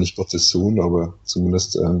also nicht Gottes Sohn, aber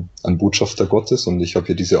zumindest ein Botschafter Gottes und ich habe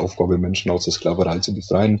hier diese Aufgabe, Menschen aus der Sklaverei zu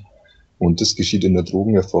befreien und das geschieht in der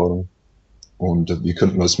Drogenerfahrung. Und wir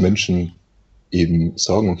könnten als Menschen eben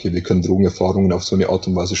sagen, okay, wir können Drogenerfahrungen auf so eine Art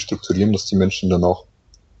und Weise strukturieren, dass die Menschen danach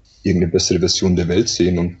irgendeine bessere Version der Welt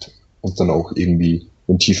sehen und dann auch irgendwie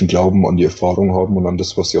einen tiefen Glauben an die Erfahrung haben und an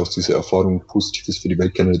das, was sie aus dieser Erfahrung Positives für die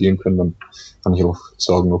Welt generieren können. Dann kann ich auch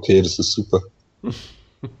sagen, okay, das ist super.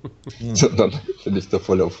 Dann bin ich da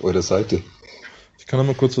voll auf eurer Seite. Ich kann noch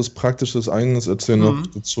mal kurz was Praktisches Eigenes erzählen noch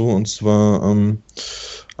dazu. Und zwar,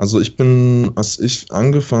 also als ich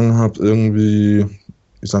angefangen habe, irgendwie,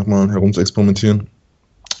 ich sag mal, herum zu experimentieren,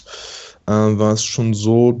 war es schon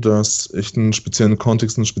so, dass ich einen speziellen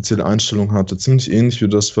Kontext, eine spezielle Einstellung hatte. Ziemlich ähnlich wie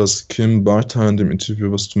das, was Kim Bartha in dem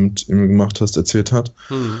Interview, was du mit ihm gemacht hast, erzählt hat.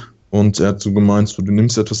 Und er hat so gemeint, so, du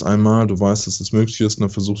nimmst etwas einmal, du weißt, dass es möglich ist, und dann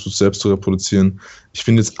versuchst du es selbst zu reproduzieren. Ich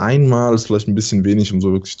finde jetzt einmal ist vielleicht ein bisschen wenig, um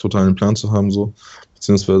so wirklich total einen Plan zu haben, so.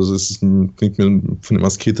 Beziehungsweise klingt mir von dem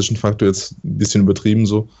asketischen Faktor jetzt ein bisschen übertrieben,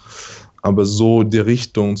 so. Aber so die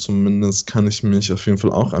Richtung zumindest kann ich mich auf jeden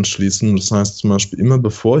Fall auch anschließen. Das heißt zum Beispiel immer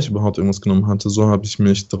bevor ich überhaupt irgendwas genommen hatte, so habe ich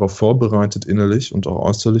mich darauf vorbereitet, innerlich und auch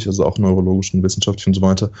äußerlich, also auch neurologisch und wissenschaftlich und so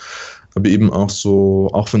weiter. Aber eben auch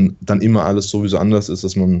so, auch wenn dann immer alles sowieso anders ist,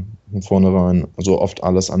 dass man von vornherein, also oft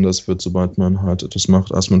alles anders wird, sobald man halt etwas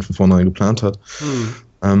macht, als man von vornherein geplant hat.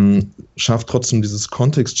 Schafft trotzdem dieses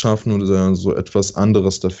Kontext schaffen oder so etwas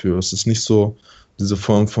anderes dafür. Es ist nicht so diese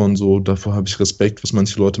Form von so, davor habe ich Respekt, was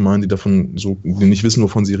manche Leute meinen, die nicht wissen,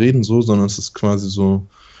 wovon sie reden, so, sondern es ist quasi so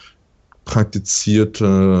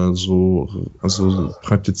praktiziertes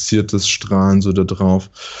Strahlen so da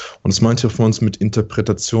drauf. Und das meinte ich auch vor uns mit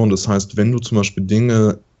Interpretation. Das heißt, wenn du zum Beispiel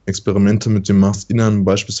Experimente mit dem machst, in einem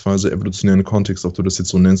beispielsweise evolutionären Kontext, ob du das jetzt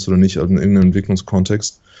so nennst oder nicht, also in irgendeinem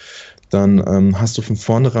Entwicklungskontext, dann hast du von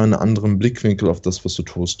vornherein einen anderen Blickwinkel auf das, was du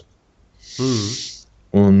tust.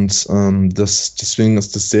 Und deswegen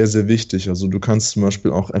ist das sehr, sehr wichtig. Also du kannst zum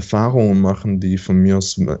Beispiel auch Erfahrungen machen, die von mir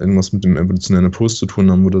aus irgendwas mit dem evolutionären Impuls zu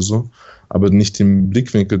tun haben oder so, aber nicht den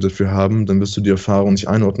Blickwinkel dafür haben, dann wirst du die Erfahrung nicht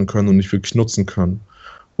einordnen können und nicht wirklich nutzen können.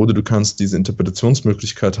 Oder du kannst diese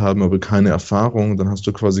Interpretationsmöglichkeit haben, aber keine Erfahrung, dann hast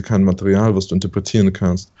du quasi kein Material, was du interpretieren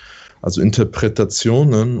kannst. Also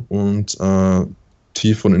Interpretationen und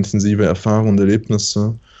tiefe und intensive Erfahrungen und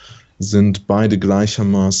Erlebnisse sind beide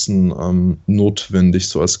gleichermaßen notwendig,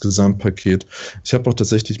 so als Gesamtpaket. Ich habe auch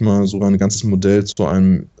tatsächlich mal sogar ein ganzes Modell zu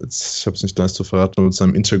einem, ich habe es nicht gleich zu verraten, aber zu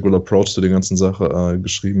einem Integral Approach zu der ganzen Sache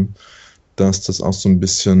geschrieben, dass das auch so ein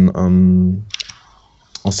bisschen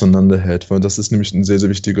auseinanderhält, weil das ist nämlich ein sehr, sehr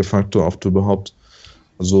wichtiger Faktor, ob du überhaupt,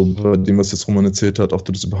 also bei dem, was jetzt Roman erzählt hat, ob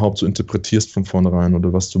du das überhaupt so interpretierst von vornherein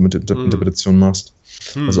oder was du mit der Interpretation machst.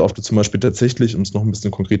 Also ob du zum Beispiel tatsächlich, um es noch ein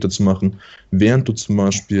bisschen konkreter zu machen, während du zum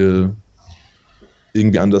Beispiel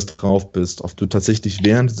irgendwie anders drauf bist, ob du tatsächlich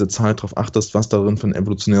während dieser Zeit darauf achtest, was darin für ein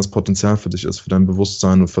evolutionäres Potenzial für dich ist, für dein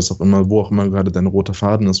Bewusstsein und was auch immer, wo auch immer gerade dein roter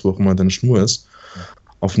Faden ist, wo auch immer deine Schnur ist,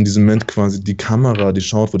 auf in diesem Moment quasi die Kamera, die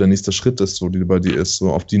schaut, wo der nächste Schritt ist, so die bei dir ist,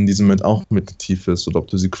 so auf die in diesem Moment auch mit tief ist, oder ob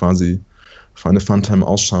du sie quasi für eine Funtime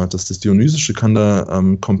ausschaltest. Das Dionysische kann da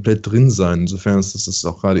komplett drin sein, insofern ist es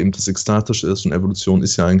auch gerade eben das Ekstatische ist und Evolution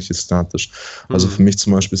ist ja eigentlich ekstatisch. Also für mich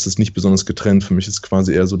zum Beispiel ist das nicht besonders getrennt, für mich ist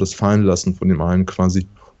quasi eher so das Fallenlassen von dem einen quasi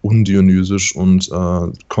undionisisch und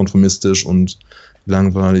konformistisch und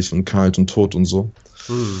langweilig und kalt und tot und so.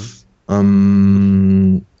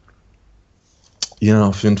 Ja,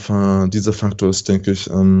 auf jeden Fall, dieser Faktor ist, denke ich,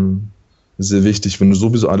 sehr wichtig, wenn du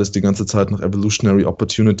sowieso alles die ganze Zeit nach Evolutionary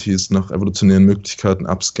Opportunities, nach evolutionären Möglichkeiten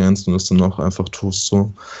abscannst und das dann auch einfach tust,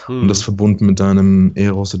 so. Und das verbunden mit deinem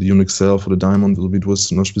Eros oder Unique Self oder Diamond, so wie du es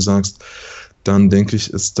zum Beispiel sagst, dann denke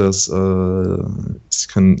ich, ist das,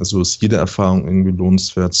 ist jede Erfahrung irgendwie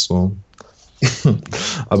lohnenswert, so.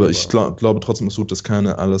 Aber ich glaube trotzdem, es ist gut, dass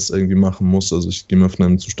keiner alles irgendwie machen muss. Also ich gehe mal von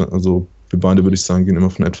einem Zustand, also wir beide, würde ich sagen, gehen immer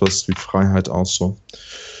von etwas wie Freiheit aus, so.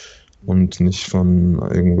 Und nicht von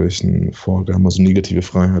irgendwelchen Vorgaben. Also negative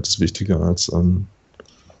Freiheit ist wichtiger als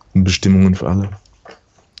Bestimmungen für alle.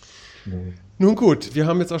 Nun gut, wir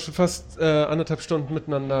haben jetzt auch schon fast 1,5 Stunden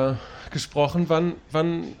miteinander gesprochen. Wann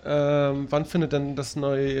findet denn das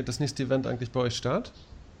nächste Event eigentlich bei euch statt?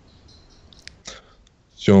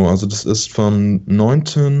 Jo, also das ist vom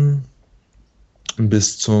 9.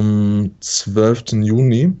 bis zum 12.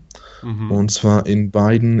 Juni. Und zwar in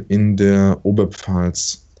beiden in der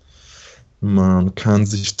Oberpfalz. Man kann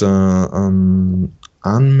sich da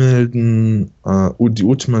anmelden. Die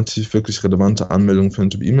ultimativ wirklich relevante Anmeldung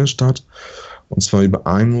findet über E-Mail statt. Und zwar über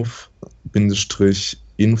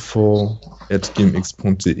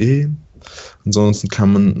imove-info@gmx.de. Ansonsten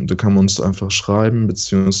kann man uns einfach schreiben,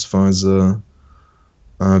 beziehungsweise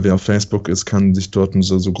wer auf Facebook ist, kann sich dort in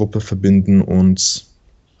so Gruppe verbinden und...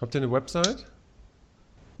 Habt ihr eine Website?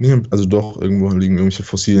 Nee, also doch, irgendwo liegen irgendwelche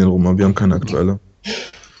Fossilien rum, aber wir haben keine aktuelle.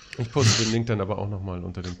 Ich poste den Link dann aber auch nochmal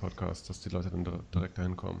unter dem Podcast, dass die Leute dann direkt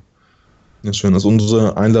dahin kommen. Ja, schön. Also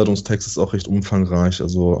unser Einladungstext ist auch recht umfangreich,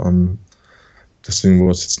 also deswegen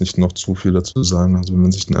wollte ich jetzt nicht noch zu viel dazu sagen. Also wenn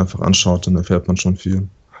man sich den einfach anschaut, dann erfährt man schon viel.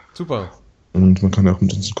 Super. Und man kann ja auch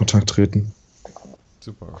mit uns in Kontakt treten.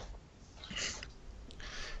 Super.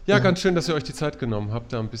 Ja, ganz schön, dass ihr euch die Zeit genommen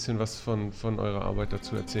habt, da ein bisschen was von eurer Arbeit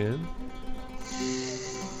dazu erzählen.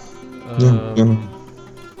 Ja, gerne.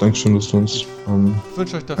 Dankeschön, dass du uns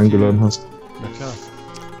eingeladen hast. Na klar.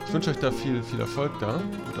 Ich wünsche euch da viel Erfolg da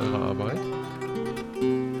mit eurer Arbeit.